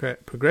the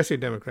progressive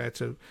Democrats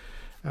have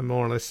are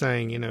more or less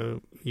saying,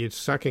 you're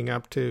sucking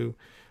up to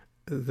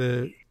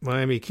the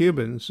Miami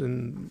Cubans,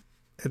 and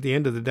at the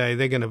end of the day,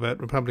 they're going to vote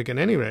Republican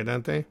anyway,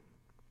 don't they?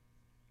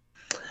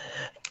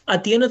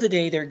 At the end of the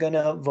day, they're going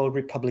to vote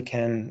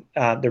Republican.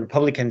 The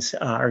Republicans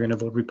are going to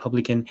vote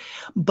Republican.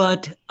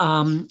 But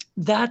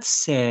that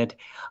said,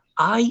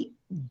 I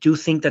do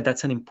think that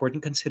that's an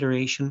important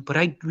consideration, but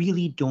I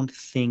really don't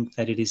think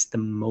that it is the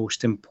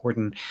most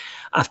important.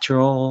 After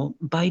all,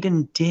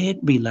 Biden did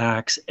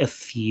relax a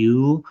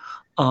few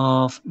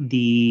of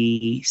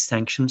the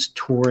sanctions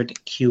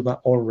toward Cuba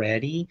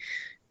already.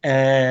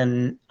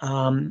 And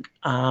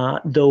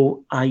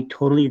though I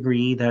totally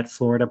agree that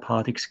Florida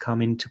politics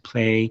come into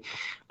play,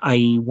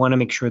 I want to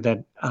make sure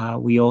that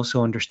we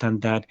also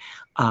understand that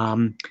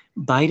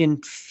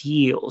Biden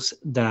feels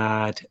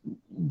that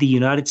the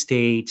United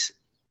States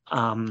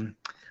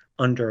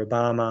under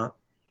Obama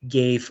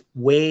gave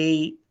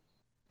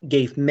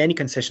many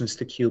concessions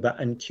to Cuba,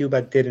 and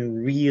Cuba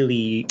didn't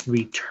really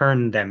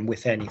return them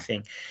with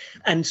anything.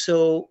 And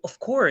so, of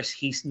course,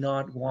 he's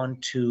not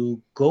want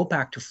to go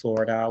back to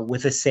Florida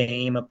with the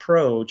same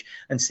approach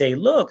and say,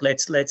 look,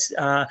 let's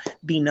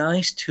be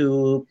nice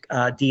to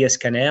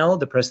Diaz-Canel,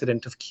 the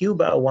president of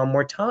Cuba, one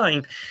more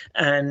time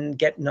and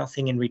get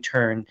nothing in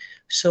return.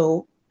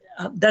 So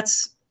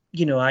that's,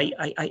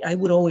 I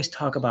would always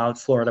talk about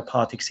Florida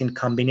politics in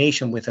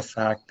combination with the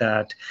fact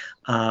that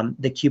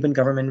the Cuban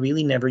government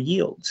really never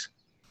yields.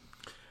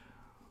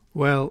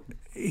 Well,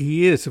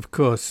 he is, of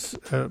course,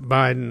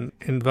 Biden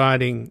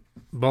inviting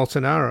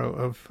Bolsonaro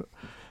of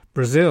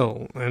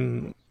Brazil,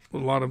 and a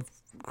lot of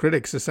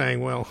critics are saying,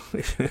 well,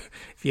 if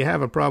you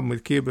have a problem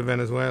with Cuba,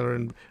 Venezuela,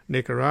 and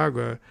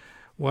Nicaragua,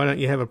 why don't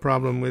you have a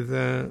problem with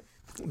the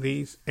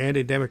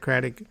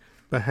anti-democratic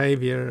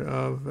behavior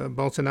of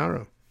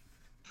Bolsonaro?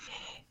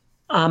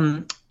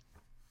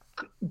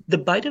 The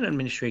Biden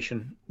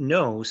administration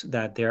knows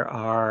that there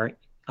are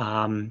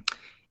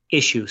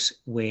issues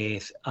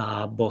with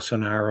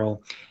Bolsonaro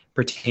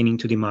pertaining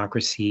to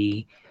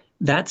democracy.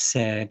 That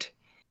said,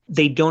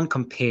 they don't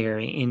compare.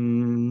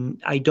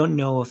 I don't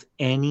know of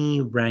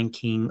any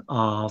ranking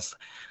of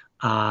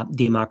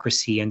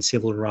democracy and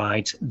civil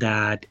rights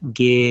that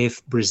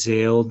give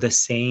Brazil the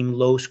same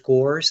low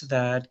scores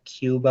that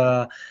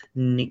Cuba,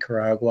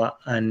 Nicaragua,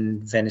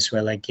 and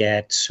Venezuela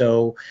get.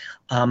 So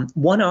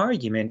one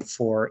argument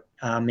for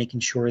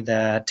making sure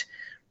that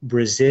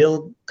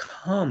Brazil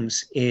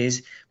comes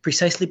is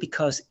precisely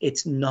because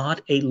it's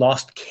not a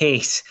lost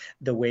case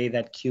the way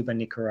that Cuba,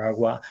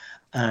 Nicaragua,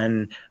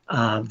 and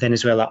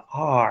Venezuela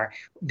are.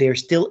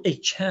 There's still a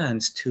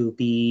chance to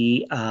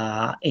be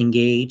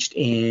engaged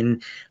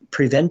in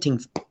preventing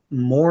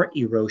more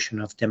erosion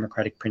of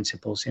democratic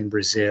principles in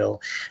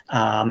Brazil.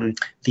 The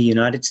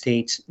United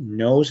States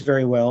knows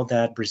very well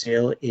that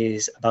Brazil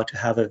is about to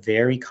have a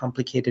very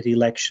complicated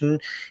election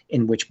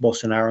in which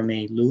Bolsonaro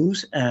may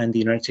lose, and the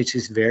United States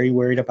is very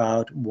worried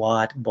about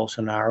what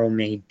Bolsonaro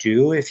may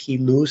do if he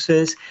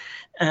loses.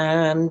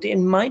 And it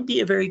might be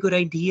a very good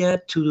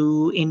idea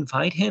to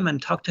invite him and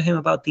talk to him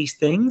about these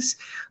things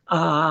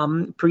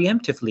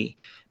preemptively,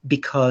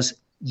 because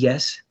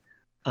yes,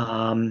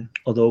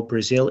 although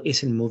Brazil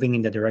isn't moving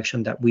in the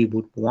direction that we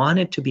would want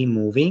it to be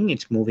moving,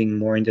 it's moving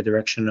more in the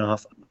direction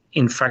of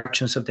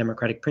infractions of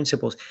democratic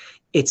principles.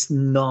 It's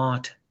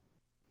not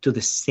to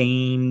the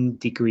same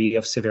degree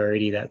of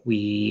severity that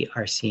we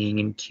are seeing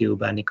in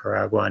Cuba,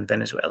 Nicaragua, and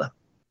Venezuela.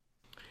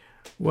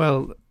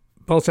 Well,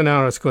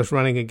 Bolsonaro is, of course,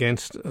 running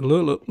against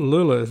Lula.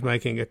 Lula is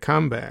making a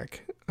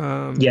comeback.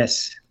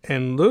 Yes.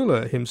 And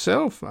Lula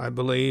himself, I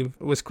believe,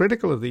 was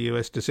critical of the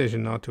U.S.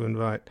 decision not to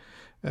invite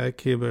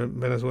Cuba,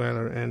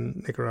 Venezuela, and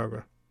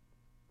Nicaragua.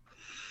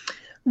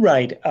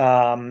 Right.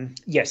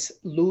 Yes.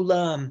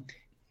 When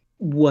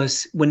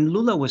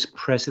Lula was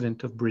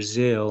president of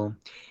Brazil,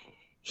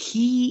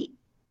 he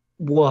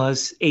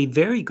was a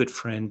very good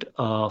friend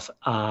of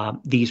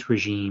these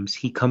regimes.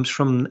 He comes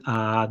from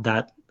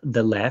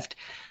the left.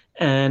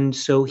 And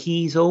so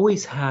he's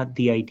always had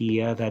the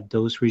idea that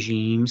those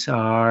regimes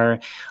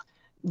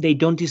they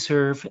don't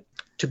deserve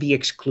to be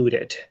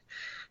excluded.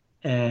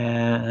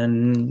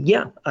 And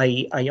yeah,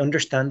 I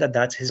understand that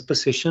that's his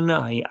position.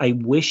 I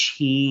wish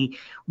he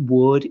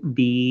would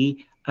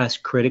be as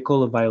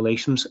critical of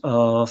violations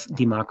of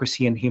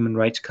democracy and human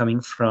rights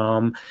coming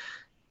from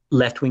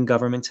left-wing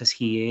governments as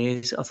he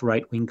is of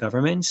right-wing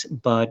governments.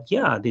 But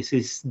yeah, this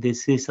is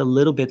a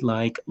little bit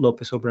like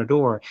López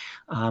Obrador.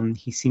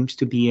 He seems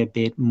to be a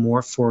bit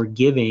more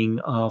forgiving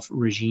of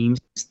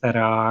regimes that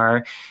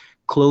are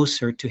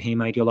closer to him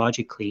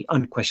ideologically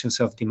on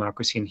questions of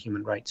democracy and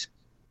human rights.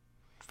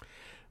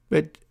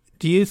 But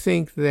do you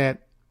think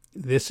that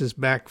this is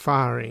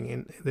backfiring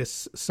in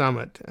this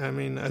summit? I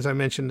mean, as I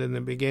mentioned in the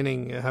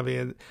beginning,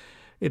 Javier,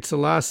 it's the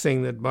last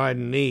thing that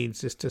Biden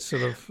needs is to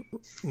sort of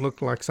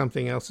look like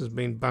something else has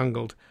been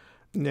bungled.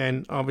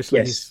 And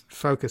obviously His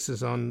focus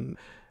is on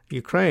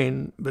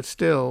Ukraine, but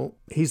still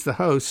he's the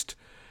host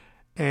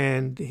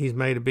and he's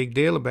made a big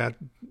deal about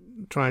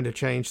trying to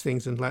change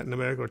things in Latin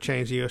America or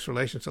change the U.S.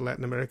 relations to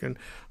Latin America. And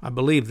I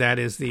believe that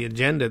is the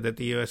agenda that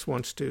the U.S.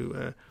 wants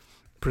to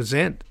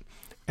present.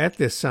 at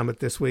this summit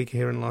this week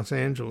here in Los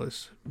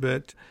Angeles.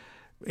 But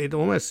it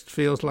almost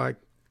feels like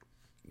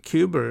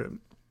Cuba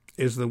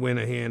is the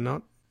winner here,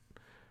 not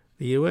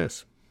the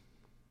U.S.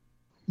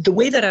 The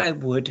way that I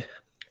would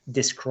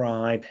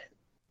describe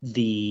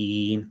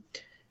the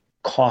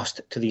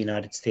cost to the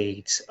United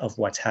States of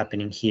what's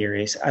happening here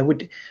is I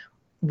would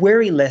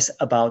worry less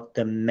about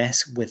the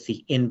mess with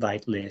the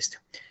invite list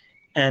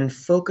and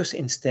focus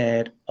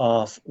instead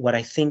of what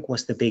I think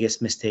was the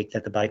biggest mistake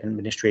that the Biden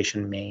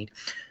administration made.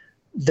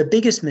 The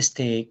biggest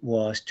mistake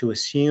was to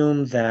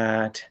assume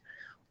that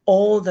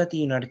all that the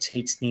United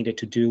States needed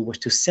to do was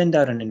to send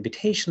out an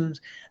invitation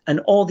and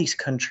all these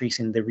countries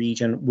in the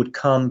region would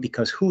come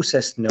because who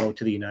says no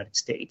to the United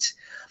States?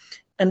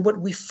 And what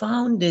we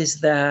found is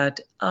that,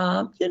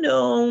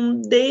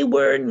 they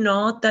were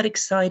not that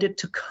excited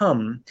to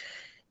come.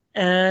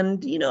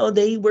 And,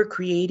 they were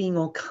creating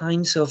all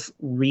kinds of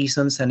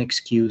reasons and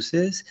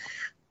excuses,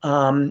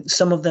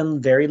 some of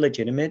them very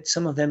legitimate,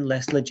 some of them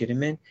less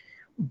legitimate.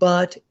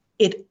 But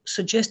it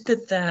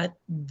suggested that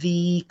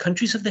the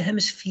countries of the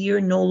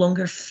hemisphere no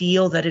longer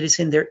feel that it is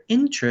in their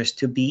interest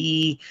to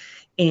be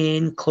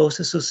in close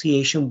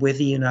association with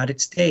the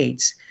United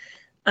States.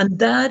 And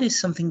that is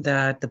something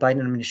that the Biden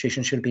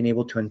administration should have been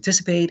able to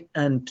anticipate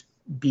and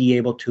be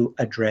able to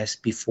address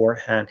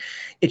beforehand.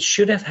 It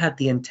should have had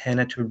the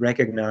antenna to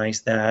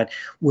recognize that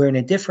we're in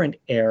a different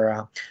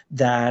era,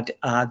 that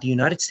the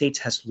United States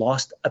has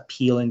lost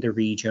appeal in the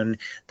region,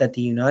 that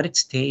the United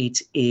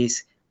States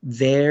is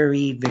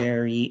very,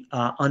 very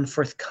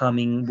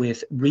unforthcoming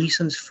with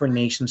reasons for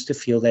nations to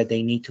feel that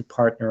they need to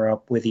partner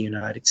up with the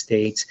United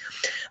States.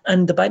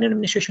 And the Biden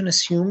administration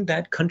assumed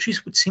that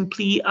countries would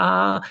simply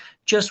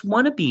just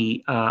want to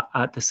be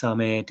at the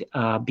summit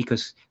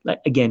because,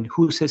 again,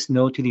 who says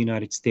no to the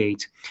United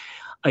States?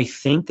 I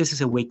think this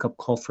is a wake-up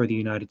call for the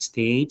United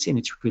States in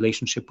its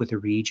relationship with the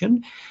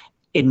region.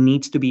 It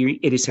needs to be,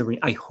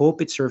 I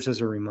hope it serves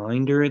as a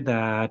reminder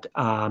that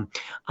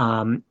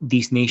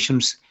these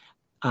nations,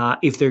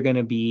 if they're going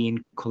to be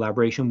in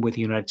collaboration with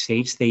the United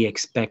States, they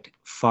expect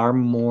far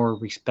more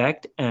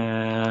respect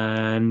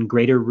and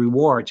greater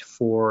rewards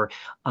for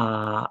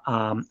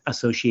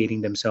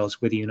associating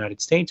themselves with the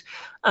United States.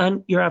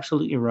 And you're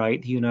absolutely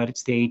right. The United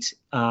States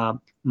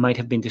might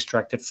have been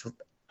distracted for,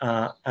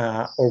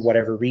 or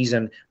whatever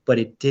reason, but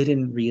it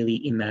didn't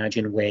really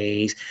imagine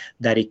ways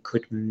that it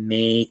could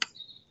make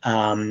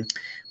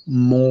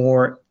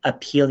more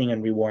appealing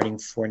and rewarding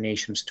for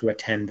nations to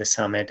attend the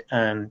summit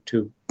and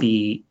to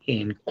be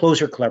in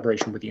closer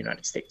collaboration with the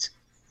United States.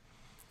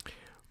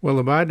 Well,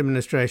 the Biden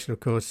administration, of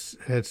course,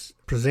 has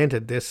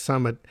presented this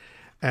summit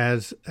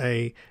as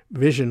a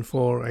vision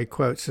for a,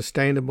 quote,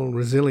 sustainable,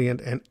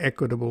 resilient, and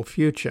equitable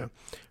future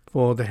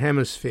for the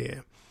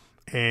hemisphere.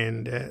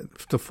 And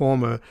the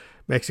former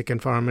Mexican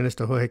Foreign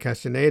Minister, Jorge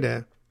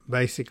Castaneda,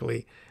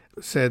 basically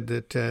said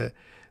that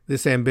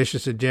this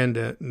ambitious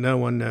agenda, no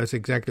one knows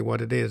exactly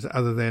what it is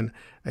other than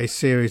a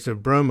series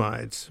of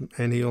bromides.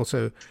 And he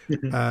also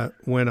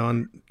went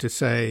on to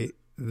say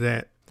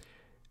that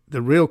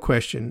the real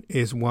question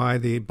is why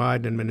the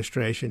Biden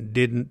administration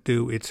didn't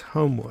do its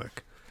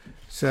homework.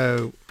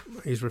 So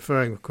he's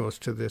referring, of course,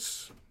 to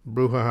this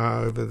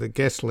brouhaha over the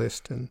guest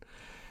list and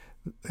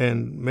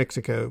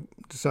Mexico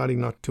deciding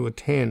not to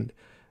attend.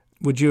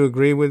 Would you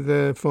agree with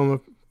the former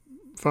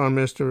Foreign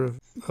Minister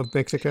of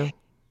Mexico?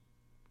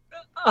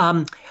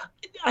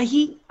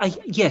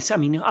 Yes. I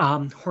mean,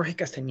 Jorge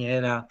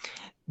Castañeda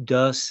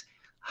does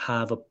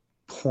have a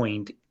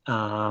point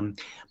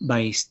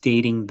by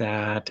stating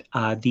that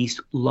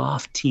these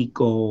lofty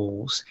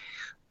goals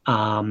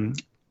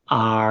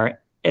are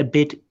a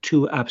bit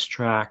too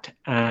abstract,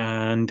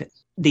 and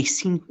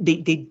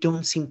they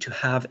don't seem to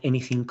have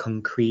anything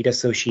concrete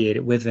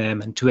associated with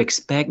them, and to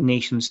expect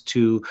nations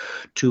to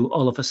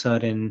all of a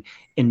sudden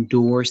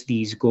endorse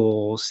these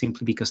goals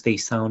simply because they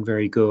sound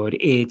very good,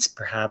 it's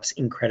perhaps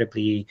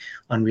incredibly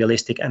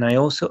unrealistic. And I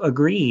also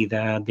agree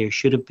that there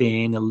should have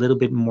been a little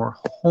bit more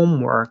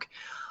homework,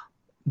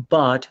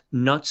 but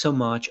not so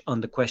much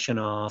on the question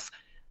of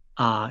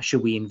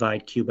should we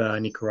invite Cuba,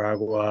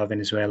 Nicaragua,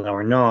 Venezuela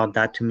or not.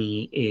 That to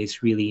me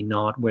is really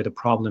not where the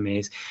problem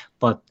is.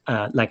 But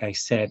like I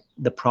said,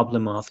 the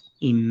problem of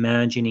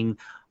imagining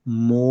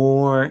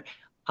more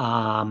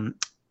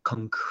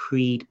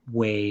concrete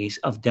ways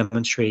of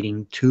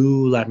demonstrating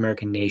to Latin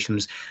American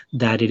nations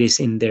that it is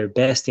in their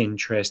best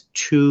interest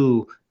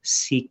to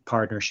seek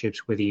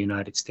partnerships with the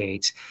United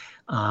States.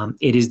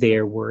 It is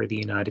there where the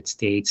United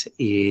States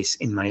is,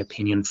 in my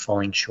opinion,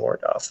 falling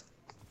short of.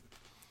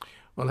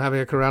 Well,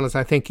 Javier Corrales,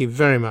 I thank you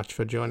very much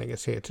for joining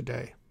us here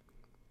today.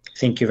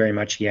 Thank you very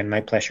much, Ian. My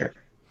pleasure.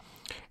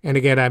 And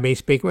again, I've been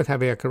speaking with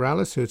Javier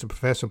Corrales, who's a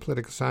professor of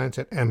political science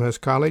at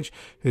Amherst College,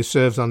 who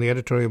serves on the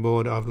editorial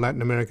board of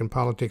Latin American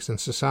Politics and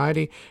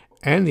Society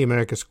and the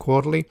Americas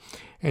Quarterly,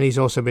 and he's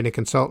also been a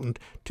consultant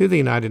to the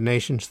United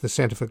Nations, the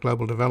Center for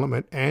Global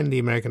Development, and the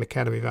American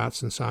Academy of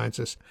Arts and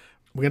Sciences.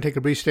 We're going to take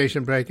a brief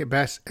station break,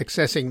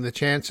 assessing the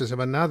chances of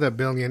another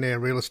billionaire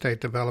real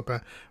estate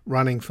developer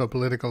running for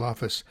political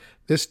office,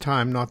 this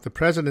time not the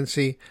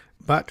presidency,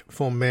 but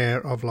for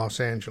mayor of Los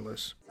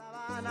Angeles.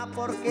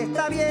 Porque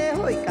está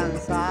viejo y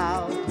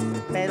cansado,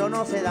 pero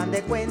no se dan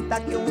de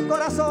cuenta que un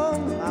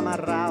corazón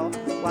amarrado,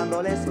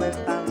 cuando le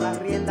sueltan las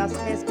riendas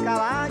es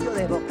caballo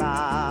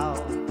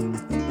desbocado.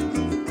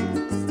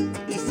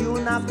 Y si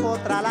una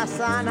potra la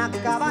sana,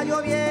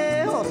 caballo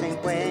viejo se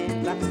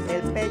encuentra,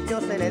 el pecho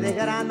se le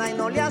desgrana y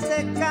no le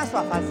hace caso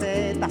a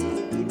falseta,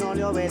 y no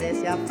le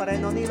obedece a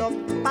freno ni lo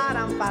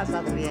paran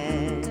falsas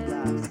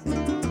riendas.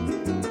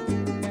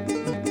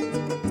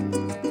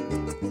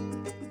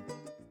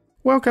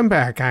 Welcome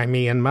back. I'm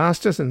Ian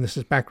Masters, and this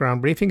is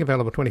Background Briefing,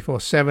 available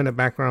 24/7 at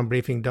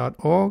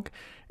backgroundbriefing.org.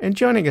 And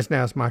joining us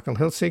now is Michael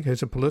Hiltzik,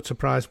 who's a Pulitzer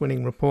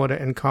Prize-winning reporter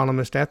and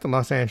columnist at the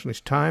Los Angeles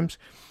Times.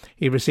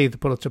 He received the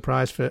Pulitzer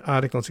Prize for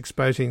articles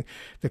exposing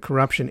the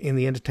corruption in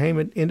the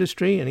entertainment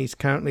industry, and he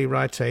currently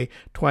writes a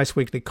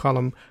twice-weekly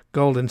column,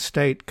 Golden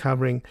State,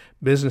 covering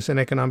business and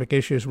economic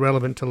issues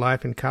relevant to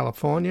life in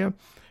California.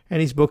 And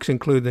his books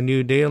include The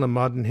New Deal, A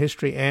Modern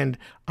History, and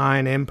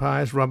Iron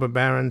Empires, Robber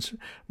Barons,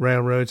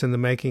 Railroads, and the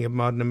Making of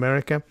Modern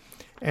America.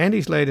 And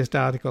his latest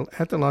article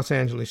at the Los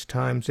Angeles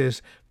Times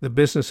is The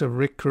Business of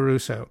Rick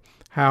Caruso,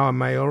 How a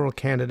Mayoral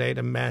Candidate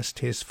Amassed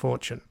His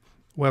Fortune.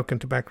 Welcome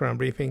to Background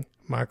Briefing,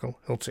 Michael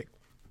Hiltzik.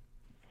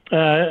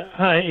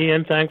 Hi,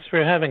 Ian. Thanks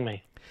for having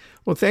me.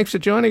 Well, thanks for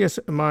joining us,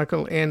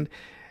 Michael. And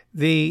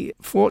the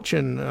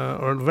fortune,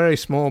 or a very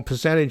small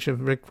percentage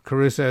of Rick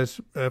Caruso's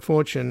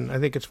fortune, I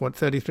think it's,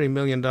 $33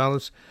 million,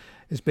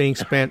 is being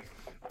spent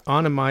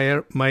on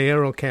a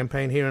mayoral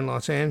campaign here in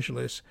Los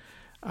Angeles.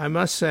 I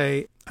must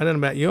say, I don't know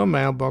about your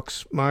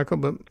mailbox, Michael,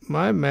 but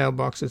my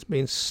mailbox has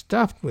been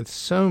stuffed with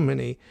so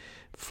many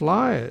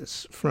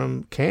flyers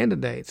from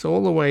candidates,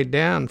 all the way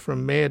down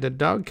from mayor to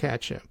dog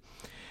catcher.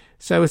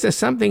 So is there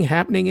something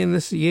happening in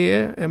this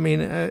year? I mean,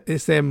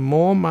 is there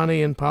more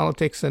money in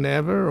politics than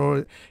ever?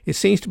 Or it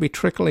seems to be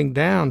trickling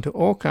down to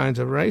all kinds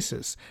of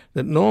races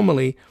that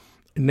normally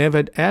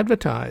never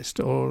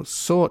advertised or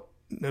sought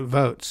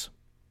votes?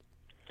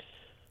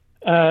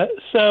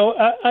 So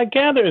I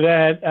gather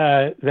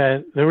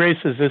that the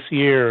races this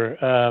year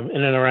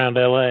in and around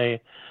LA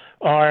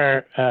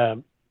are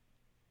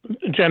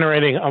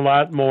generating a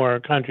lot more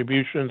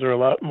contributions or a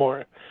lot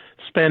more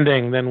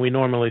spending than we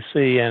normally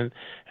see, and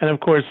of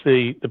course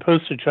the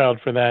poster child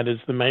for that is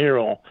the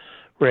mayoral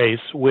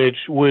race, which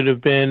would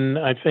have been,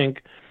 I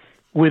think,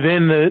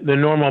 within the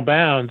normal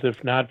bounds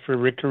if not for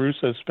Rick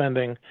Caruso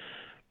spending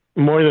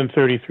more than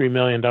 $33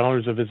 million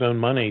of his own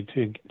money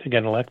to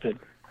get elected.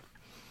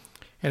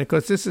 And of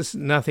course this is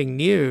nothing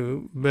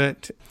new,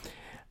 but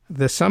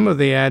some of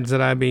the ads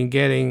that I've been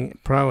getting,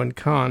 pro and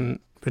con,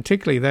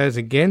 particularly those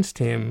against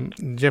him,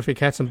 Jeffrey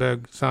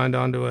Katzenberg signed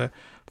onto a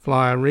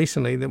flyer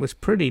recently that was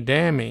pretty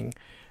damning.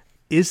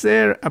 Is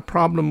there a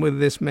problem with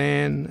this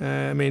man?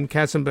 I mean,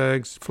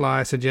 Katzenberg's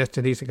flyer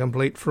suggested he's a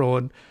complete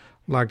fraud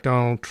like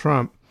Donald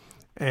Trump,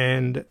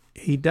 and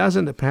he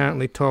doesn't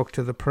apparently talk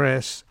to the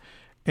press,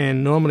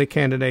 and normally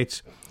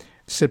candidates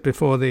sit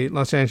before the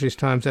Los Angeles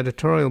Times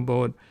editorial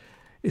board.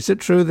 Is it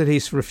true that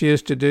he's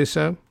refused to do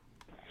so?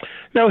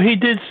 No, he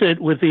did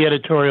sit with the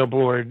editorial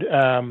board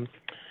a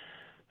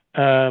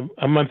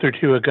month or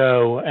two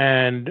ago,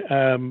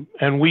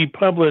 and we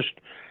published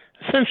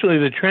essentially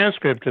the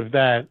transcript of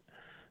that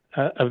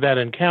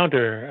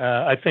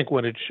encounter. I think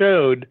what it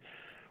showed,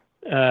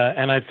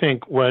 and I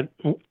think what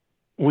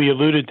we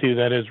alluded to,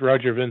 that is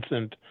Roger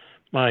Vincent,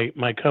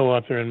 my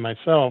co-author, and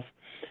myself,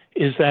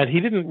 is that he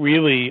didn't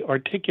really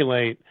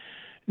articulate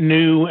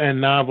new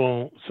and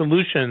novel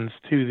solutions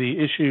to the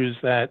issues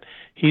that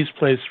he's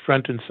placed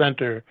front and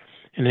center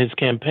in his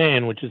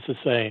campaign, which is to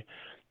say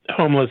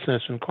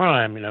homelessness and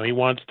crime. You know, he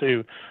wants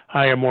to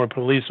hire more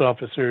police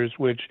officers,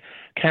 which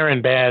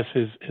Karen Bass,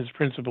 his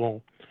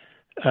principal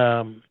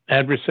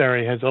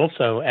adversary, has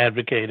also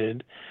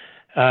advocated.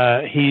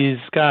 He's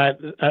got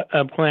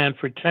a plan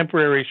for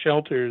temporary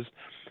shelters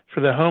for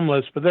the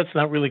homeless, but that's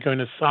not really going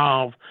to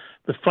solve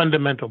the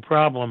fundamental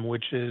problem,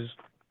 which is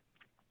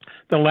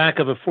the lack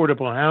of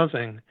affordable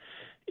housing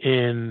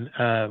in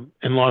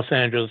Los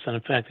Angeles and,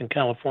 in fact, in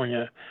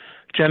California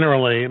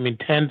generally. I mean,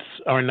 tents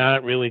are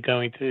not really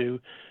going to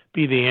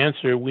be the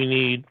answer. We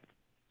need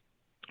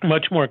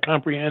much more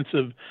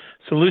comprehensive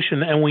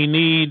solution, and we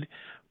need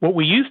what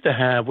we used to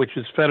have, which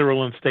is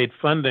federal and state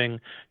funding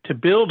to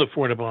build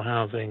affordable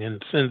housing.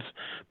 And since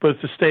both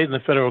the state and the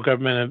federal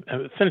government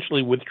have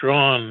essentially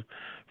withdrawn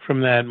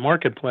from that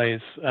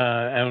marketplace,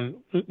 and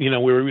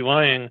we're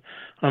relying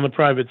on the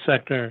private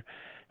sector,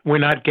 we're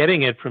not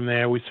getting it from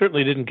there. We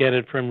certainly didn't get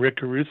it from Rick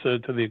Caruso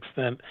to the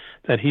extent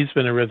that he's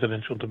been a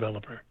residential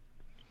developer.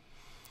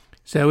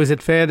 So is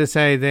it fair to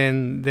say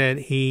then that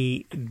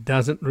he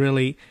doesn't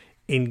really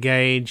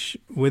engage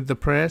with the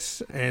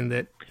press and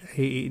that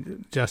he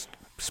just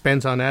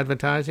spends on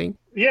advertising?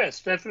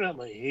 Yes,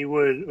 definitely. He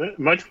would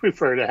much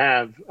prefer to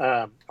have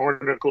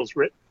articles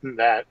written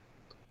that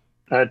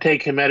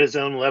take him at his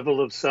own level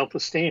of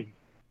self-esteem.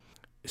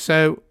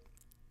 So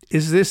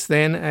Is this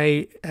then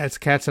as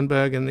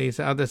Katzenberg and these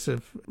others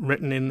have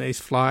written in these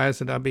flyers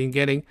that I've been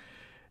getting,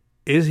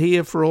 is he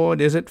a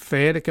fraud? Is it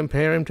fair to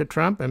compare him to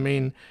Trump? I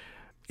mean,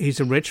 he's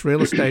a rich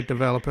real estate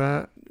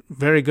developer,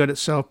 very good at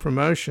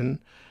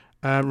self-promotion,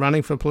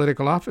 running for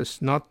political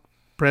office, not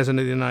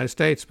president of the United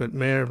States, but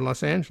mayor of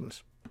Los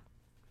Angeles.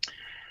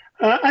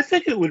 I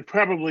think it would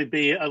probably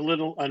be a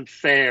little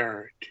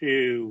unfair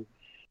to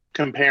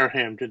compare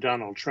him to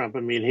Donald Trump. I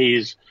mean,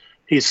 he's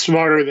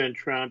smarter than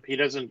Trump. He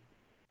doesn't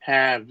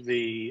have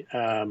the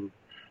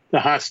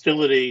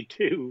hostility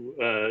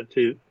to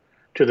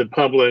the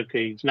public.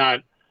 He's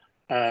not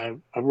a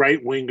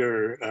right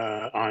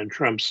winger on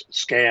Trump's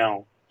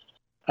scale.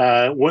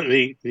 What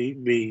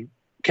the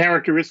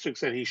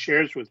characteristics that he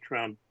shares with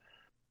Trump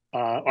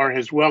are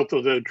his wealth,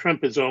 although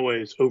Trump has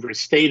always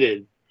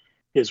overstated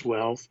his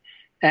wealth,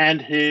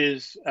 and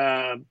his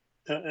having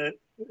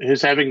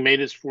made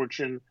his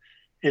fortune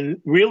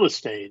in real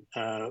estate.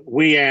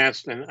 We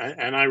asked,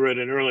 and I wrote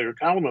an earlier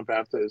column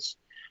about this,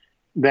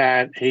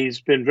 that he's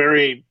been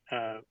very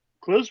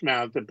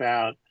close-mouthed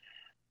about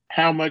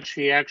how much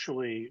he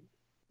actually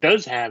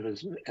does have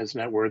as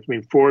net worth. I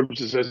mean,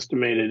 Forbes has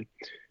estimated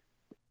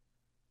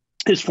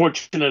his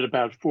fortune at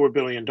about $4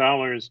 billion.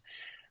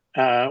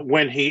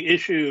 When he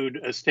issued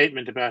a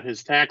statement about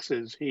his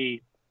taxes,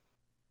 he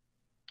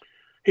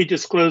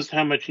disclosed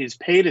how much he's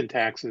paid in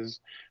taxes,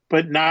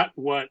 but not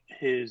what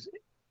his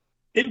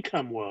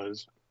income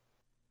was.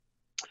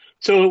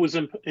 So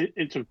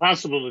it's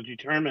impossible to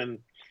determine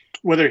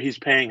whether he's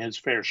paying his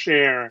fair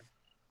share,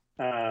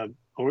 or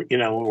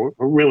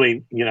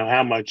really,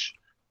 how much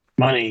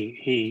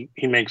money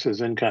he makes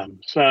as income.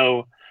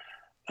 So,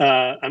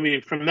 I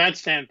mean, from that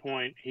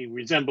standpoint, he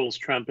resembles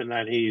Trump in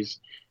that he's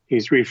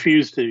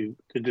refused to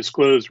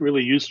disclose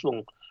really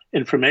useful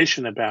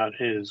information about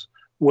his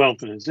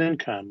wealth and his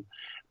income.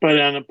 But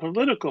on a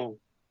political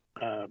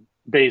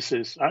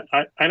basis,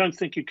 I don't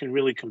think you can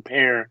really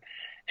compare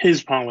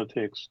his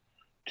politics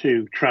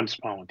to Trump's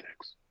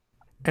politics.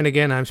 And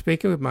again, I'm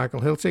speaking with Michael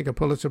Hiltzik, a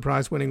Pulitzer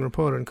Prize-winning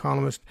reporter and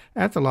columnist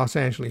at the Los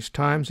Angeles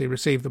Times. He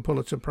received the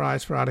Pulitzer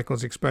Prize for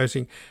articles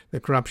exposing the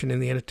corruption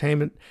in the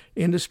entertainment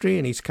industry,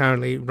 and he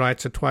currently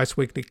writes a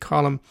twice-weekly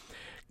column,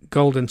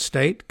 Golden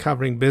State,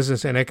 covering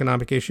business and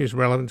economic issues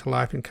relevant to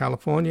life in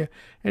California.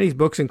 And his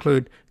books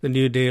include The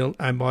New Deal,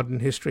 A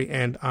Modern History,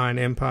 and Iron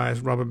Empires,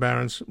 Robber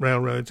Barons,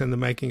 Railroads, and the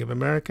Making of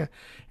America.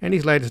 And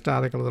his latest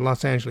article of the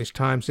Los Angeles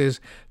Times is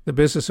The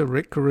Business of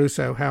Rick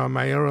Caruso, How a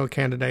Mayoral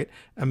Candidate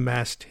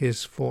Amassed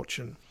His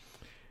Fortune.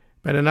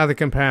 But another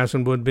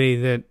comparison would be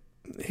that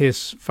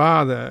his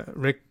father,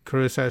 Rick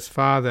Caruso's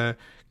father,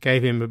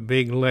 gave him a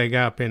big leg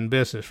up in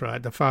business,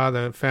 right? The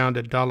father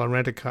founded Dollar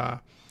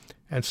Rent-A-Car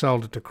and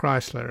sold it to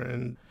Chrysler.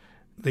 And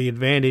the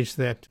advantage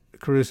that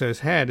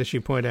Caruso's had, as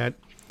you point out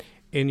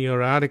in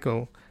your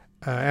article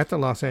at the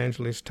Los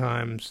Angeles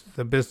Times,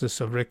 The Business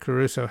of Rick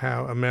Caruso,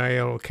 How a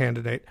Mayoral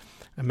Candidate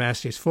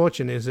Amassed His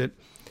Fortune, is that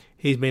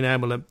he's been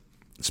able to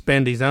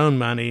spend his own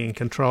money and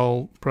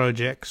control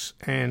projects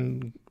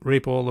and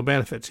reap all the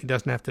benefits. He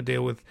doesn't have to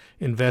deal with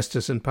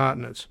investors and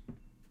partners.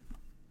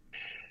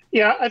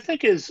 Yeah, I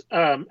think as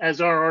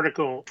our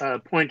article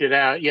pointed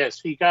out, yes,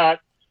 he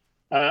got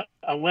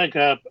a leg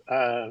up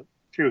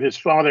through his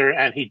father,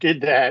 and he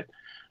did that,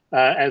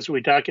 as we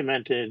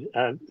documented,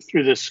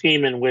 through the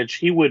scheme in which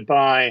he would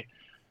buy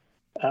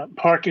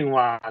parking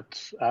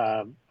lots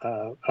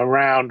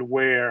around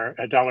where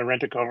a Dollar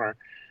Rent-A-Car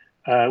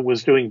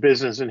was doing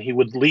business, and he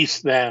would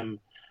lease them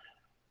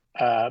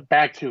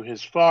back to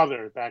his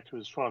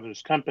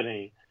father's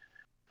company.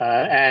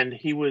 And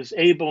he was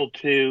able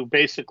to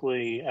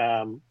basically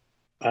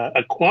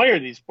acquire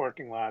these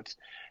parking lots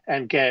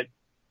and get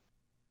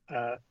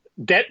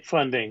debt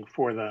funding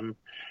for them,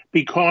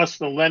 because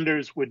the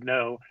lenders would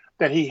know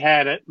that he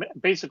had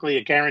basically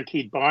a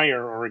guaranteed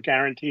buyer or a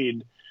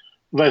guaranteed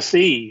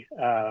lessee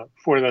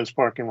for those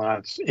parking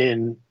lots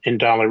in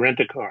Dollar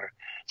Rent-A-Car.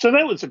 So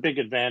that was a big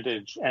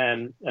advantage.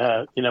 And,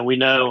 we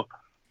know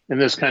in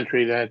this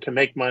country that to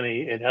make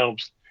money, it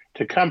helps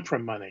to come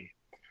from money.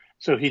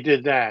 So he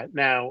did that.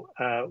 Now,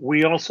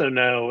 we also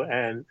know,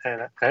 and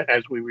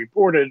as we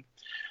reported,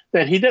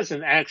 that he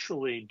doesn't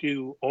actually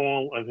do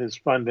all of his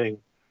funding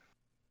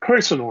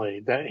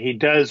personally, that he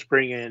does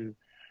bring in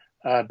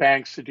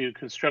banks to do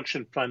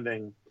construction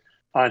funding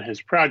on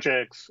his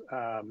projects.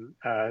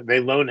 They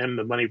loan him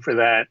the money for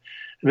that.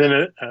 And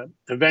then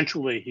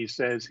eventually, he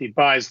says, he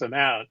buys them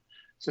out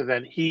so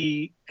that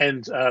he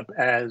ends up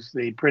as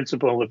the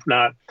principal, if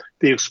not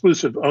the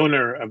exclusive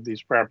owner of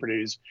these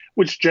properties,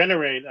 which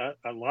generate a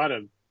lot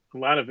of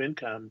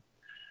income,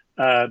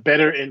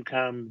 better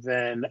income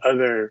than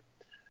other.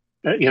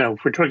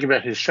 If we're talking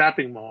about his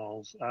shopping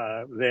malls,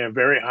 they're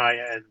very high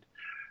end.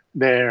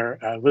 They're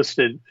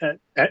listed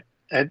at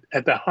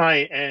the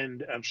high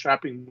end of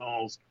shopping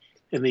malls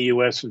in the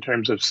U.S. in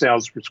terms of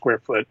sales per square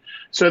foot.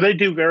 So they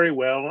do very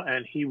well,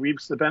 and he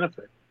reaps the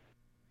benefit.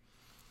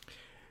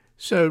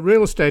 So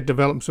real estate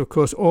developments, of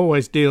course,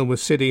 always deal with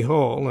City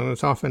Hall, and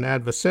it's often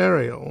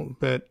adversarial.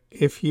 But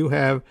if you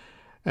have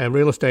a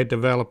real estate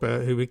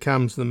developer who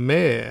becomes the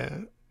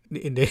mayor,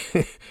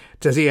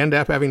 Does he end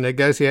up having to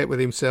negotiate with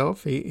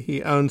himself?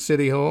 He owns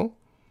City Hall?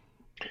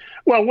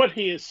 Well, what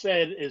he has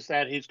said is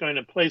that he's going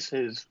to place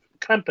his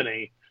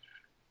company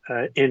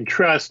in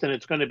trust, and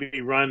it's going to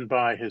be run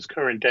by his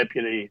current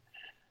deputy,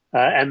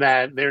 and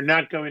that they're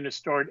not going to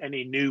start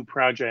any new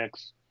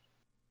projects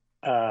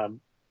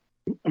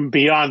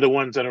beyond the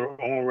ones that are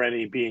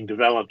already being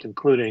developed,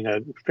 including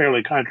a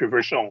fairly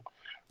controversial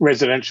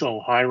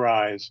residential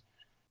high-rise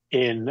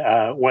in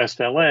West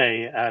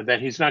LA, that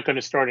he's not going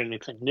to start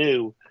anything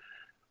new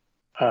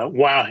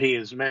while he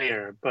is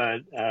mayor.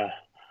 But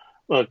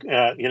look,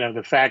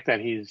 the fact that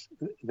he's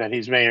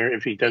mayor,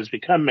 if he does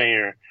become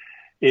mayor,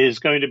 is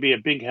going to be a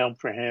big help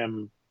for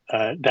him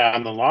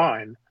down the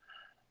line.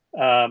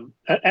 And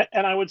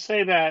I would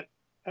say that,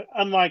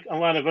 unlike a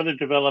lot of other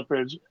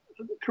developers,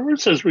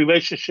 Caruso's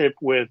relationship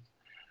with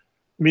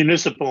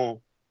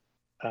municipal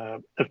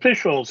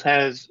officials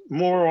has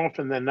more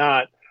often than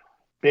not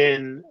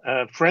been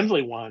a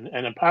friendly one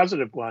and a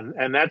positive one.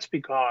 And that's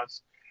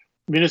because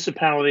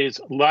municipalities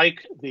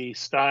like the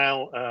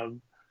style of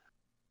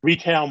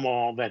retail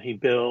mall that he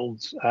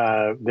builds.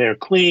 They're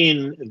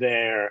clean,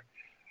 they're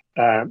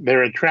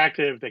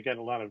attractive, they get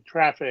a lot of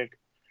traffic,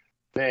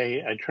 they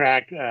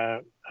attract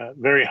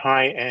very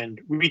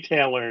high-end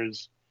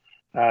retailers.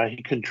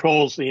 He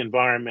controls the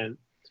environment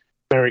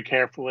very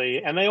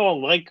carefully, and they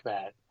all like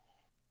that.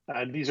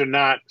 These are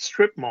not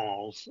strip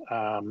malls,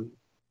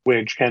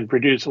 which can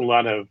produce a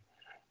lot of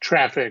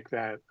traffic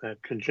that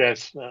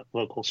congests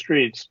local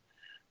streets.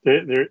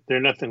 They're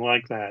nothing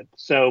like that.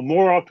 So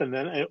more often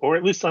than, or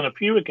at least on a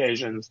few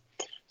occasions,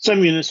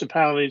 some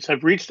municipalities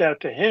have reached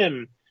out to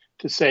him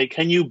to say,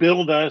 can you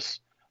build us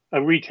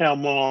a retail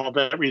mall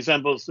that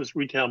resembles this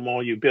retail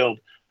mall you built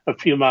a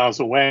few miles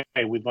away?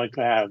 We'd like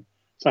to have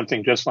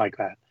something just like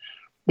that.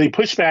 The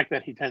pushback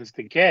that he tends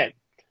to get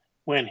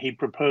when he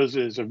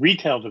proposes a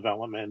retail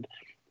development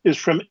is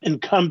from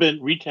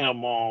incumbent retail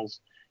malls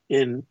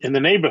in the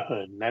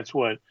neighborhood. And that's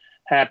what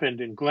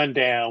happened in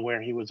Glendale,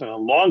 where he was in a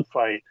long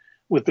fight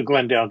with the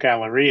Glendale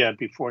Galleria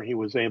before he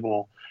was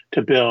able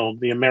to build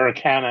the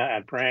Americana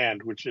at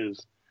Brand, which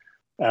is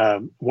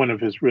one of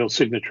his real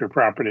signature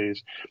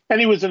properties. And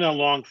he was in a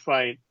long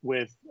fight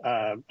with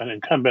an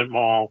incumbent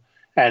mall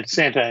at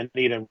Santa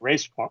Anita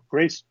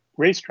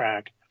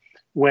Racetrack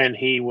when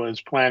he was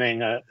planning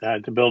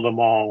to build a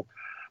mall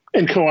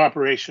in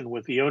cooperation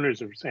with the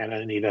owners of Santa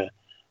Anita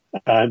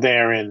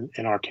there in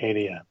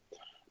Arcadia.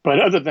 But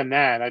other than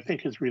that, I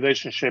think his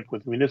relationship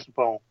with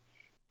municipal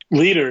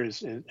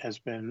leaders has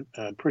been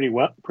pretty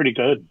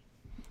good.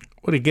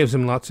 Well, he gives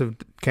them lots of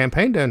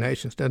campaign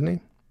donations, doesn't he?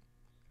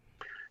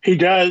 He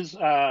does.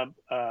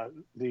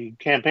 The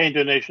campaign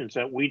donations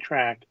that we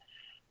tracked,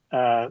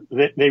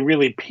 they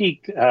really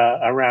peaked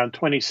around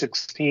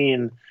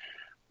 2016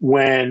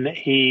 when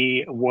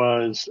there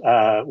was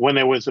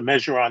a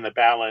measure on the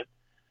ballot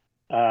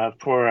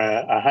for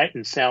a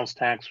heightened sales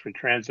tax for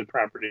transit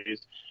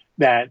properties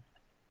that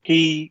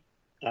he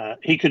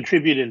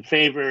contributed in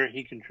favor.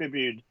 He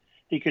contributed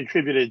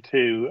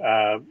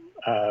to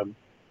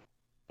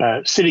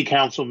city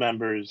council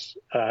members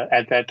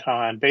at that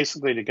time,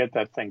 basically to get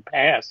that thing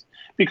passed,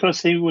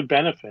 because he would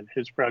benefit.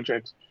 His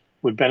projects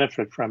would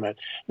benefit from it.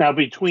 Now,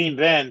 between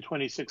then,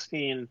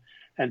 2016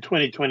 and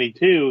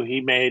 2022,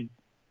 he made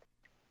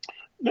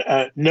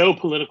no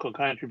political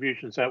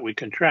contributions that we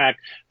can track.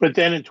 But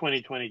then in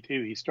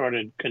 2022, he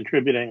started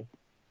contributing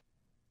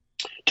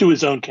to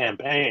his own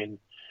campaign.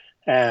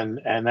 And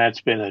that's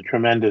been a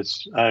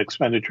tremendous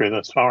expenditure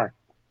thus far.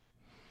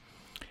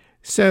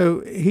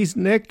 So he's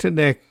neck to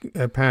neck,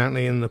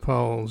 apparently, in the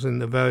polls.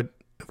 And the vote,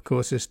 of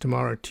course, is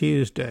tomorrow,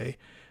 Tuesday.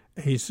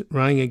 He's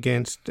running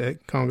against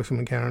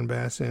Congresswoman Karen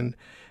Bass and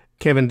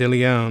Kevin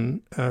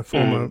DeLeon,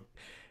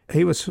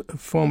 he was a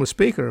former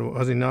speaker,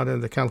 was he not,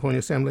 of the California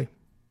Assembly?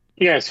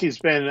 Yes, he's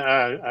been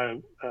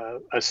a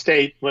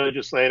state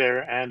legislator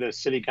and a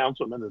city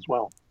councilman as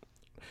well.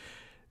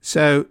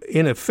 So,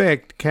 in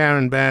effect,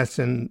 Karen Bass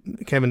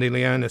and Kevin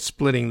DeLeon are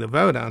splitting the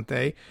vote, aren't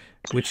they?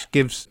 Which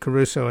gives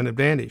Caruso an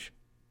advantage.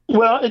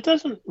 Well, it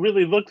doesn't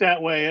really look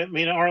that way. I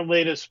mean, our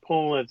latest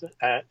poll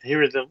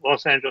here at the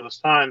Los Angeles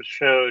Times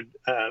showed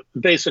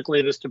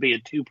basically this to be a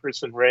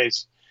two-person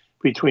race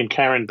between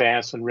Karen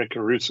Bass and Rick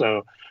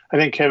Caruso. I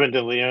think Kevin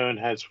DeLeon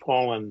has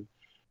fallen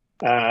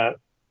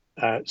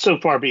so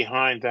far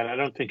behind that I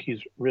don't think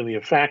he's really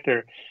a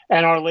factor.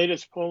 And our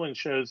latest polling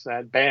shows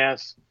that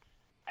Bass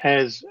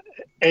has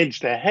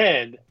edged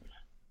ahead,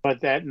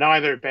 but that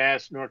neither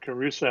Bass nor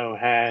Caruso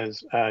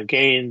has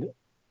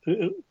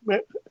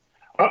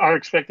are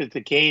expected to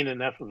gain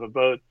enough of a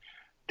vote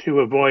to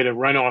avoid a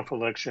runoff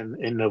election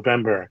in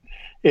November.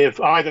 If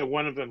either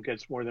one of them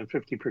gets more than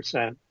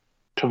 50%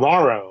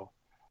 tomorrow,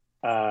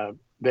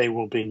 they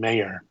will be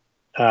mayor.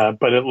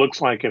 But it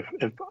looks like if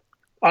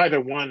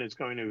either one is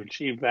going to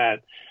achieve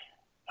that,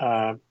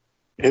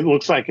 it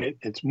looks like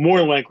it's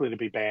more likely to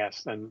be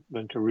Bass than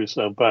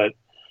Caruso. But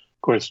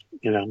of course,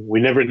 we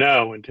never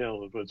know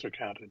until the votes are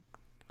counted.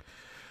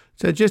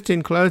 So just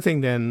in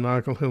closing then,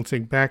 Michael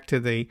Hilzig, back to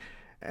the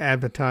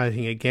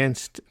advertising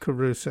against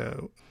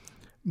Caruso.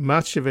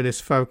 much of it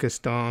is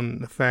focused on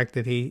the fact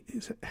that he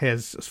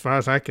has, as far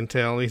as I can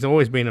tell, he's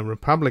always been a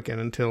Republican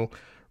until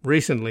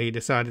recently he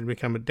decided to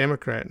become a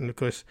Democrat. And of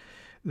course,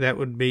 that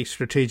would be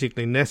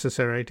strategically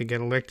necessary to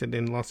get elected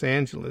in Los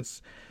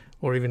Angeles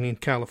or even in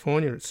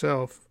California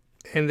itself.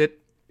 And that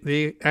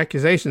the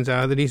accusations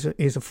are that he's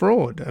a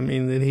fraud. I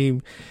mean, that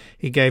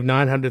he gave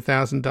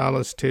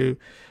 $900,000 to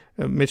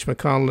Mitch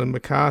McConnell and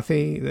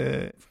McCarthy,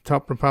 the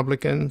top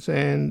Republicans,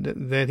 and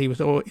that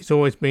he's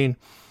always been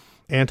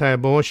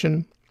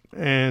anti-abortion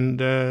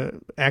and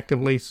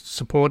actively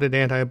supported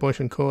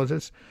anti-abortion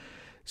causes.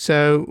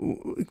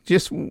 So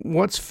just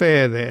what's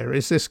fair there?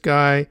 Is this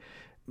guy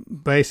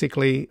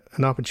basically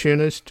an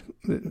opportunist,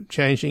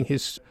 changing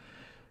his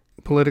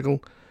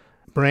political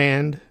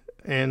brand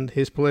and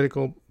his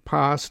political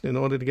past in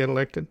order to get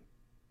elected?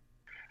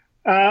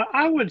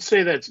 I would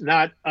say that's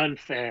not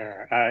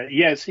unfair.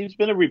 Yes, he's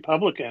been a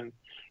Republican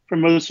for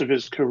most of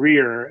his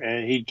career,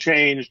 and he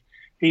changed.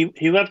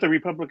 He left the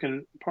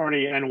Republican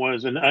Party and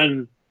was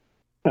an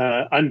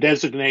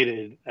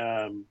undesignated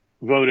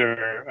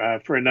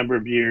voter for a number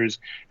of years,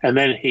 and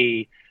then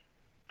he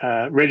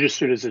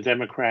registered as a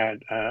Democrat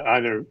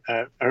either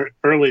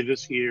early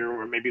this year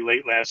or maybe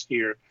late last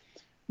year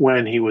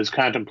when he was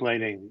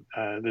contemplating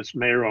this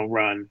mayoral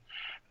run.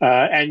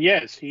 And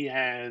yes, he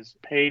has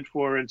paid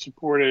for and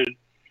supported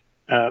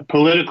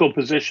political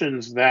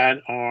positions that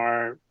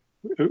are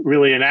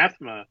really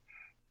anathema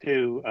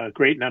to a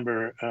great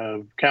number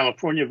of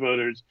California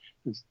voters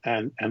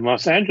and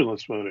Los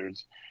Angeles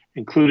voters,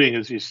 including,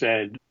 as you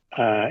said,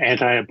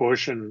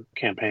 anti-abortion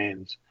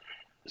campaigns.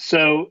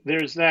 So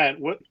there's that.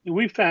 What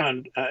we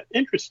found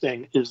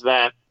interesting is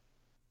that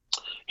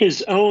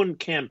his own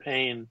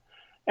campaign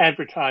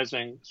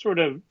advertising sort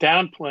of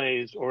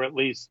downplays or at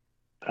least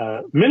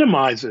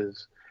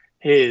minimizes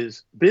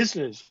his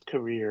business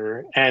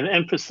career and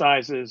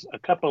emphasizes a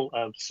couple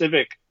of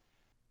civic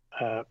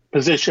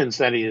positions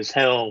that he has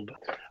held,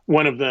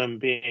 one of them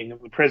being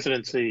the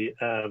presidency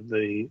of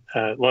the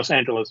Los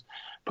Angeles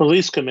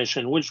Police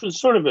Commission, which was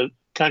sort of a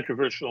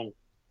controversial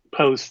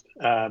post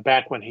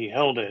back when he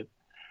held it.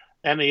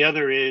 And the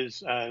other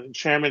is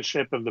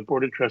chairmanship of the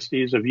Board of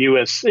Trustees of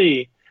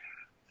USC,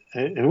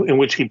 in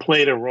which he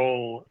played a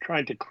role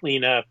trying to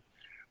clean up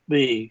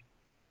the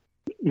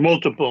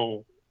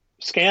multiple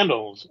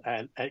scandals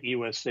at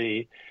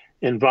USC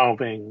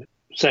involving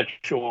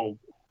sexual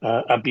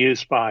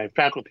abuse by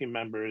faculty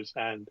members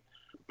and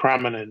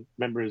prominent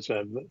members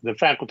of the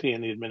faculty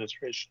and the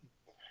administration.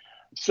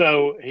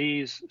 So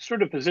he's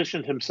sort of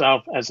positioned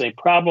himself as a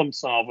problem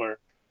solver.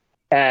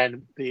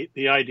 And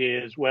the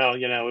idea is, well,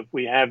 you know, if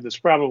we have this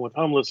problem with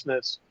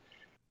homelessness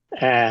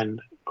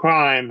and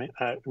crime,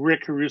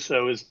 Rick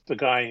Caruso is the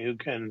guy who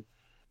can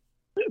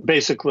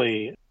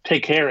basically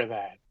take care of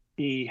that.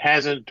 He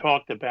hasn't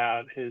talked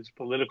about his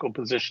political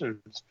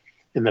positions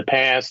in the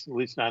past, at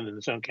least not in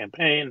his own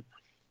campaign.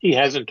 He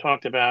hasn't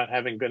talked about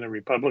having been a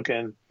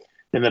Republican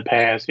in the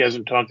past. He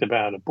hasn't talked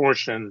about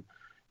abortion.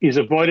 He's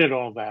avoided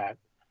all that.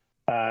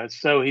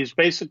 So he's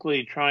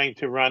basically trying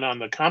to run on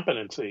the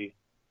competency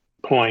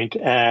point.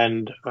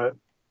 And,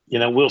 you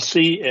know, we'll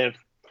see if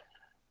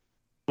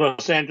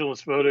Los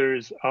Angeles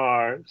voters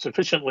are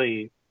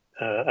sufficiently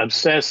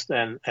obsessed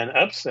and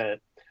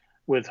upset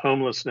with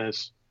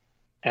homelessness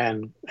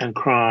and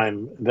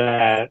crime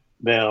that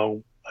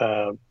they'll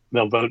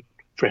vote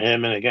for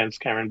him and against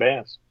Karen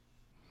Bass.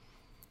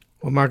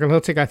 Well, Michael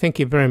Hiltzik, I thank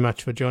you very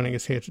much for joining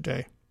us here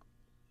today.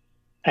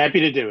 Happy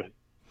to do it.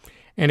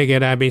 And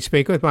again, I've been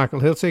speaking with Michael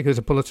Hiltzik, who's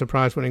a Pulitzer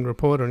Prize-winning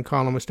reporter and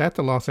columnist at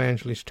the Los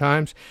Angeles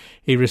Times.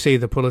 He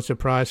received the Pulitzer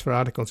Prize for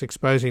articles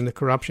exposing the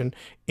corruption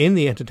in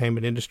the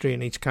entertainment industry,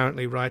 and he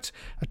currently writes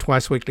a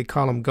twice-weekly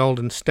column,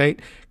 Golden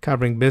State,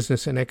 covering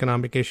business and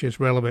economic issues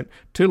relevant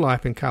to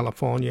life in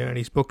California. And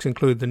his books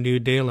include The New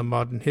Deal, A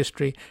Modern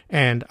History,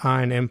 and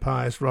Iron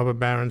Empires, Robber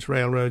Barons,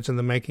 Railroads, and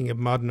the Making of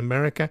Modern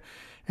America.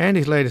 And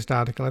his latest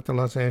article at the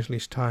Los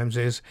Angeles Times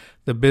is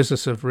The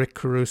Business of Rick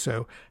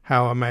Caruso,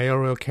 How a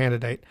Mayoral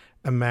Candidate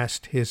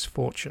Amassed His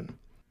Fortune.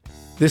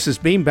 This has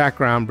been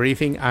Background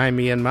Briefing. I'm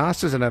Ian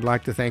Masters, and I'd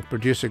like to thank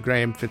producer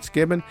Graham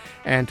Fitzgibbon.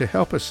 And to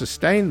help us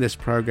sustain this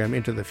program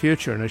into the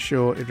future and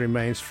assure it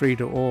remains free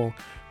to all,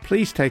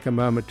 please take a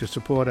moment to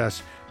support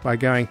us by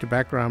going to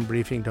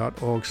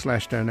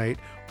backgroundbriefing.org/donate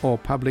or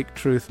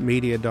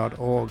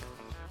publictruthmedia.org,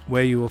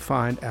 where you will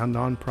find our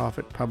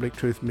non-profit Public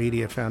Truth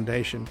Media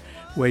Foundation,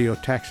 where your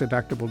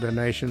tax-deductible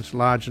donations,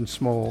 large and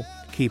small,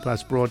 keep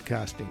us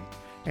broadcasting.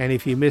 And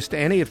if you missed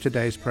any of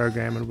today's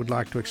program and would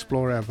like to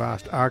explore our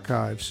vast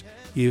archives,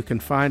 you can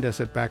find us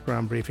at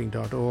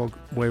backgroundbriefing.org,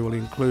 where we'll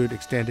include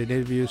extended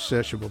interviews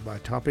searchable by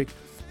topic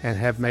and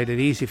have made it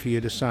easy for you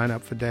to sign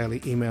up for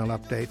daily email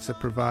updates that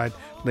provide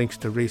links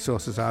to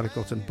resources,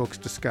 articles, and books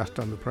discussed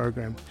on the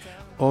program.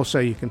 Also,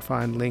 you can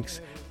find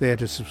links there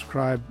to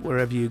subscribe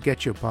wherever you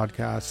get your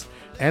podcasts,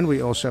 and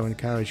we also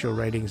encourage your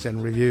ratings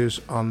and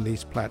reviews on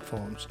these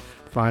platforms.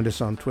 Find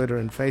us on Twitter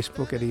and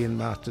Facebook at Ian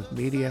Masters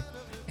Media,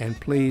 and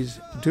please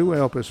do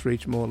help us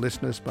reach more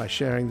listeners by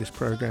sharing this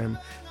program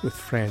with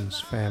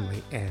friends,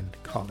 family, and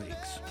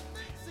colleagues.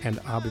 and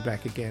I'll be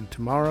back again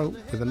tomorrow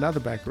with another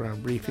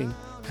background briefing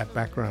at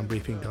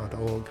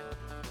backgroundbriefing.org.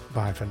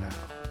 Bye for now.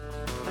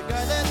 The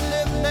guy that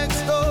lived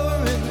next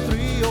door in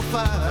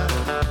 305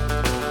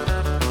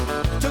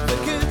 took the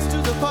kids to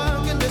the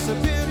park and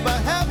disappeared by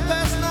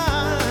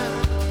 9:30.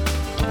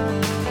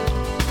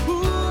 Who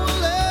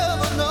will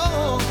ever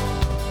know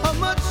how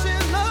much she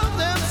loved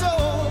them so?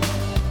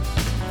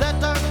 That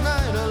dark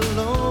night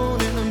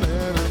alone in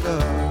America.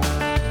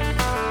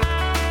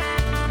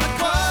 A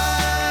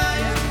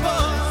quiet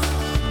voice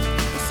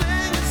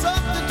singing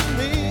something to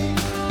me,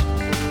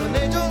 an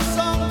angel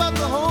song about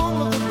the home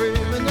of the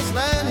brave in this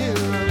land here of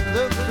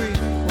the free.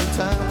 One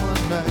time,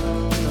 one night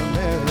in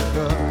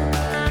America.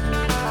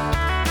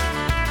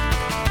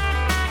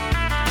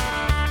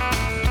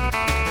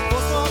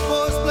 Four small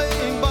boys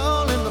playing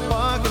ball in the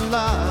parking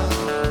lot.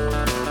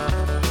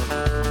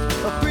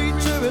 A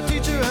preacher, a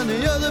teacher, and the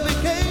other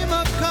became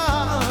a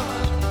cop.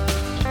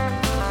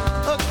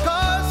 A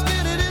car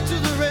skidded into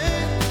the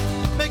rain,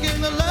 making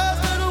the last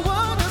little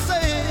one to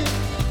say,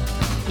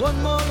 one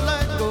more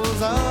light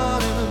goes out.